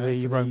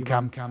the Roam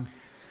cam.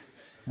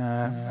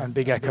 And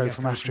big echo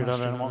from Astrid. I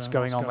don't know what's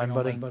going on then,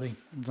 buddy.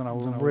 I don't know.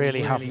 We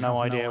really have no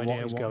idea what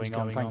is going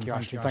on. Thank you,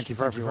 Astrid. Thank you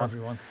for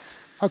everyone.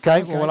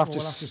 Okay, well, we'll have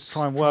to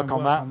try and work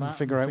on that and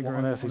figure out what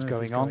on earth is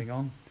going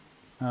on.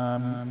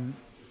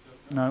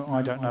 No,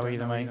 I don't know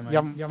either, mate. You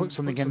haven't put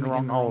something in the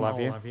wrong hole, have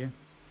you?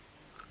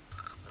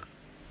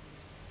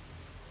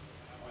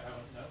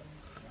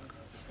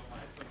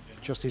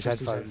 Just his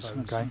headphones.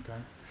 Okay.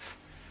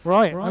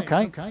 Right,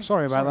 okay.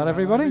 Sorry about that,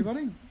 everybody. I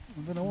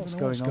don't know what's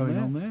going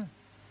on there.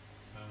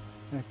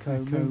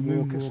 Echo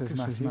Walker, says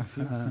Matthew. If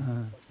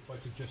I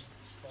could just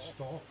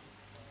stop.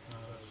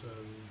 So,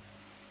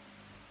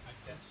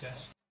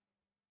 test.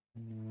 I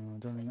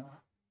don't think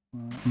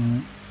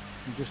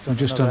We've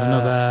just done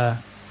another.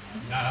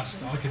 No,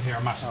 I can hear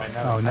a massive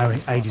echo. Oh, no,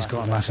 Adie's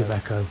got a massive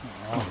echo.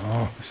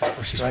 Oh,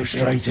 this is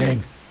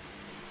frustrating.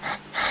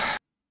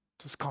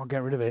 Just can't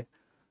get rid of it.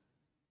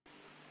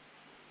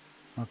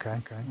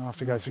 Okay. I'll have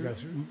to go through.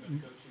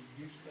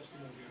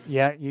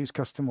 Yeah, use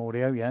custom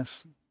audio,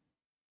 yes.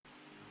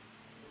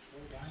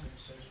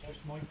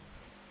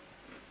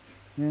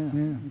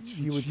 Yeah.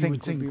 You would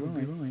think would be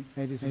right.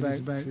 It is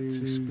about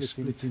to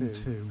split in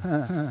two. So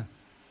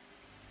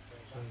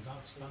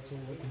that's all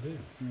we can do.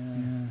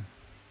 Yeah.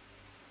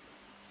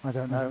 I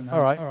don't know.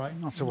 All right.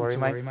 Not to worry,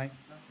 mate.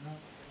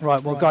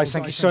 Right, well, guys,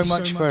 thank you so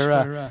much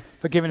for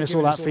giving us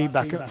all that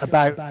feedback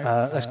about.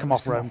 Let's come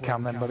off Roam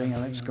Cam then, buddy,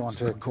 and let's go on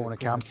to Corner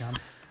Cam.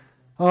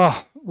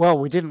 Oh, well,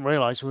 we didn't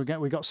realise we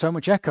got so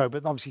much echo,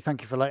 but obviously,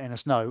 thank you for letting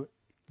us know.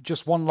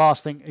 Just one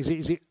last thing: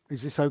 is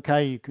this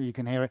okay? You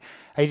can hear it.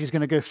 Adie's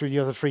going to go through the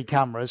other 3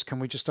 cameras. Can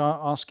we just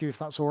ask you if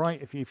that's all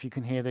right? If you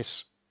can hear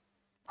this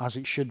as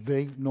it should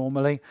be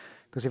normally,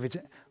 because if it's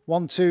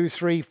 1, 2,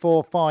 3,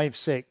 4, 5,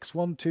 6,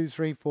 1, 2,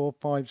 3, 4,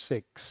 5,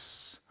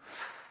 6.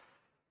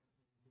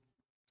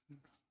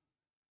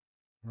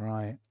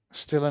 Right.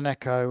 Still an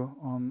echo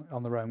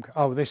on the Roam.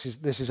 Oh, this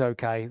is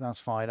okay. That's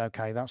fine.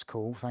 Okay, that's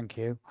cool. Thank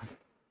you.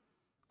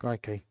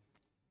 Crikey.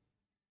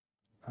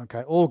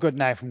 Okay, all good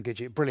now from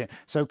Gidget. Brilliant.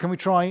 So can we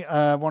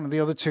try one of the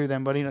other 2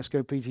 then, buddy? Let's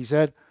go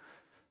PTZ.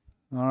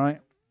 All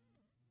right.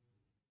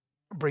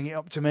 Bring it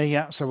up to me.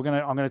 Yeah. So I'm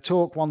gonna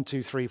talk 1,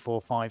 2, 3,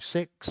 4, 5,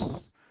 6.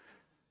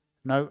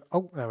 No.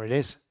 Oh, there it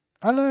is.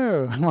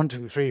 Hello. 1,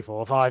 2, 3,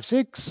 4, 5,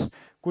 6.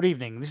 Good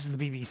evening. This is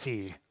the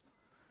BBC.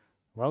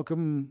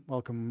 Welcome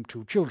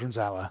to Children's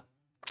Hour.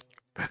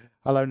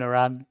 Hello,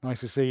 Naran. Nice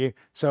to see you.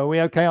 So are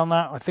we okay on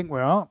that? I think we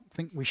are. I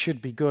think we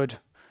should be good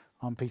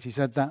on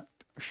PTZ. That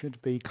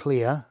should be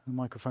clear. The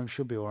microphone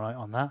should be all right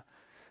on that.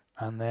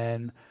 And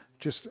then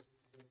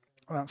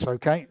that's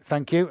okay.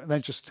 Thank you. And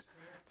then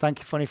thank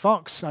you, Funny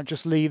Fox. That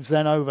just leaves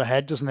then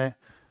overhead, doesn't it?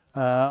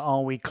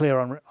 Are we clear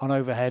on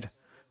overhead?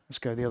 Let's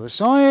go the other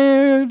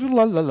side.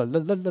 La la la la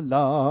la la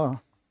la.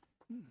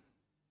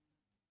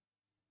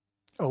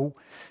 Oh,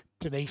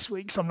 Denise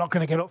Weeks. I'm not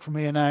going to get up from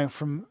here now.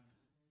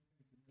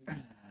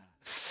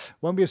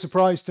 Won't be a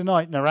surprise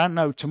tonight, Naran.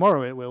 No,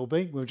 tomorrow it will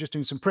be. We were just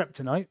doing some prep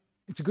tonight.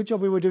 It's a good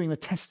job we were doing the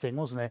testing,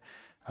 wasn't it?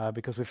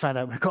 Because we found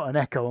out we've got an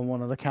echo on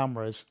one of the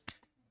cameras.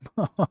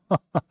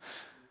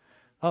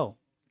 Oh.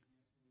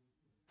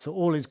 So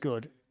all is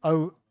good.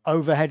 Oh,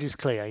 overhead is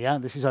clear, yeah?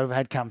 This is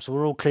overhead cam, so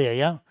we're all clear,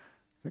 yeah?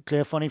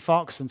 Clear, Funny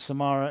Fox, and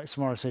Samara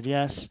said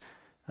yes.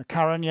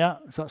 Karen, yeah?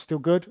 Is that still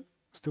good?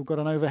 Still good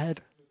on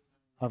overhead?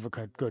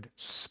 Okay, good.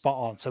 Spot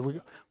on. So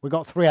we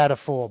got 3 out of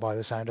 4 by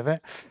the sound of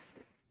it.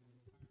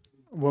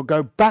 We'll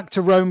go back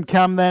to Roam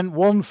Cam then,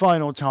 one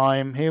final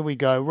time. Here we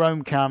go.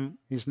 Roam Cam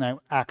is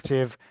now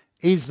active.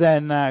 Is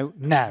there now?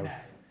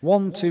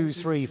 1, 2,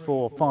 3,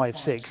 4, 5,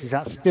 6. Is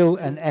that still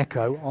an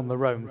echo on the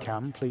Roam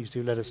Cam? Please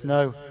do let us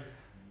know.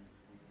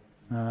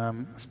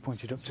 Let's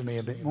point it up to me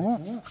a bit more.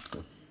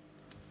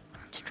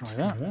 Let's try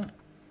that.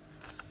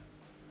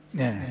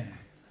 Yeah.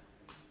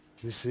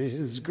 This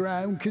is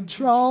ground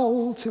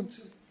control.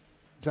 Is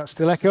that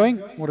still echoing?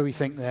 What do we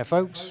think there,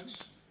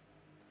 folks?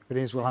 If it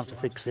is, we'll have to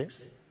fix it.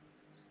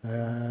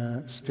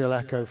 Still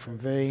echo from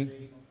V.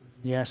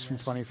 Yes, from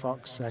Funny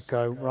Fox.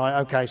 Echo. Right,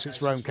 okay, so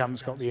it's Roam Cam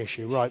that's got the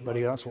issue. Right,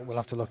 buddy, that's what we'll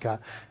have to look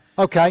at.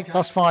 Okay,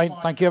 that's fine.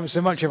 Thank you ever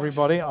so much,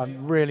 everybody.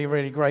 I'm really,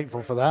 really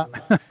grateful for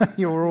that.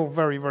 You were all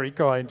very, very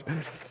kind.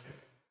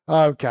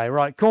 Okay,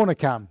 right, Corner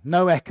Cam.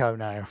 No echo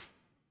now.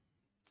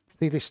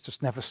 See, this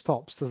just never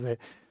stops, does it?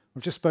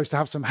 We're just supposed to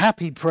have some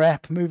happy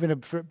prep, moving a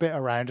bit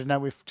around, and now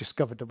we've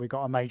discovered that we've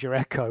got a major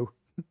echo,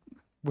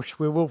 which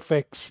we will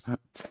fix. But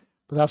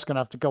that's going to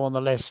have to go on the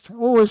list.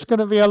 Oh, it's going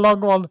to be a long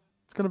one.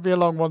 It's going to be a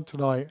long one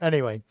tonight.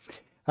 Anyway,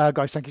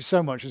 guys, thank you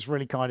so much. It's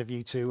really kind of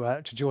you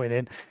to join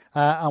in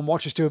and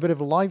watch us do a bit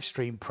of a live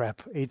stream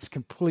prep. It's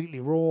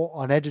completely raw,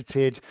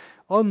 unedited,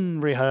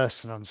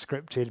 unrehearsed and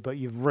unscripted, but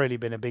you've really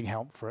been a big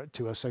help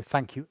to us. So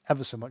thank you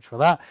ever so much for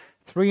that.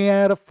 3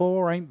 out of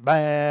 4 ain't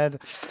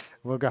bad.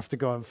 We'll have to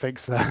go and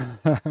fix that.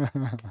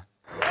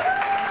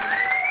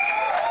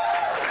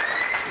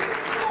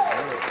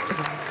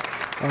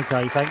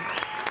 Okay,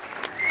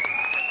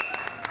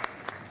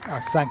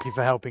 thank you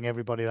for helping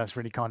everybody. That's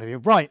really kind of you.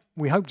 Right,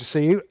 we hope to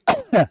see you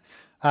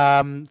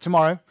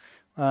tomorrow.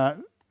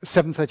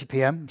 7:30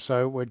 p.m.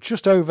 So we're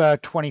just over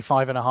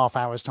 25 and a half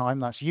hours time.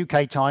 That's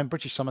UK time,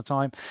 British summer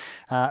time.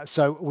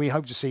 So we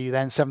hope to see you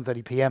then,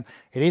 7:30 p.m.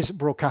 It is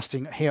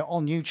broadcasting here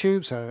on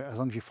YouTube. So as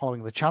long as you're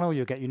following the channel,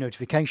 you'll get your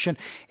notification.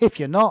 If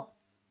you're not,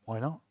 why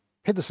not?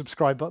 Hit the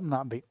subscribe button.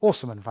 That'd be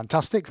awesome and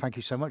fantastic. Thank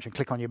you so much. And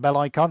click on your bell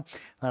icon.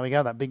 There we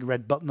go. That big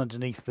red button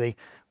underneath the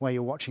where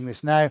you're watching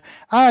this now.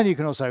 And you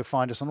can also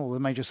find us on all the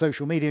major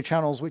social media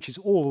channels, which is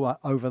all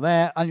over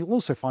there. And you'll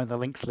also find the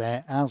links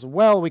there as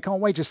well. We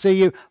can't wait to see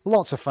you.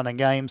 Lots of fun and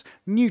games.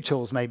 New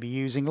tools maybe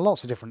using.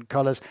 Lots of different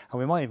colours. And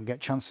we might even get a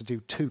chance to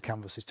do 2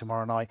 canvases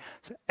tomorrow night.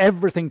 So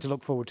everything to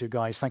look forward to,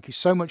 guys. Thank you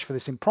so much for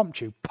this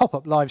impromptu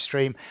pop-up live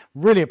stream.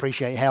 Really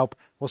appreciate your help.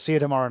 We'll see you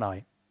tomorrow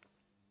night.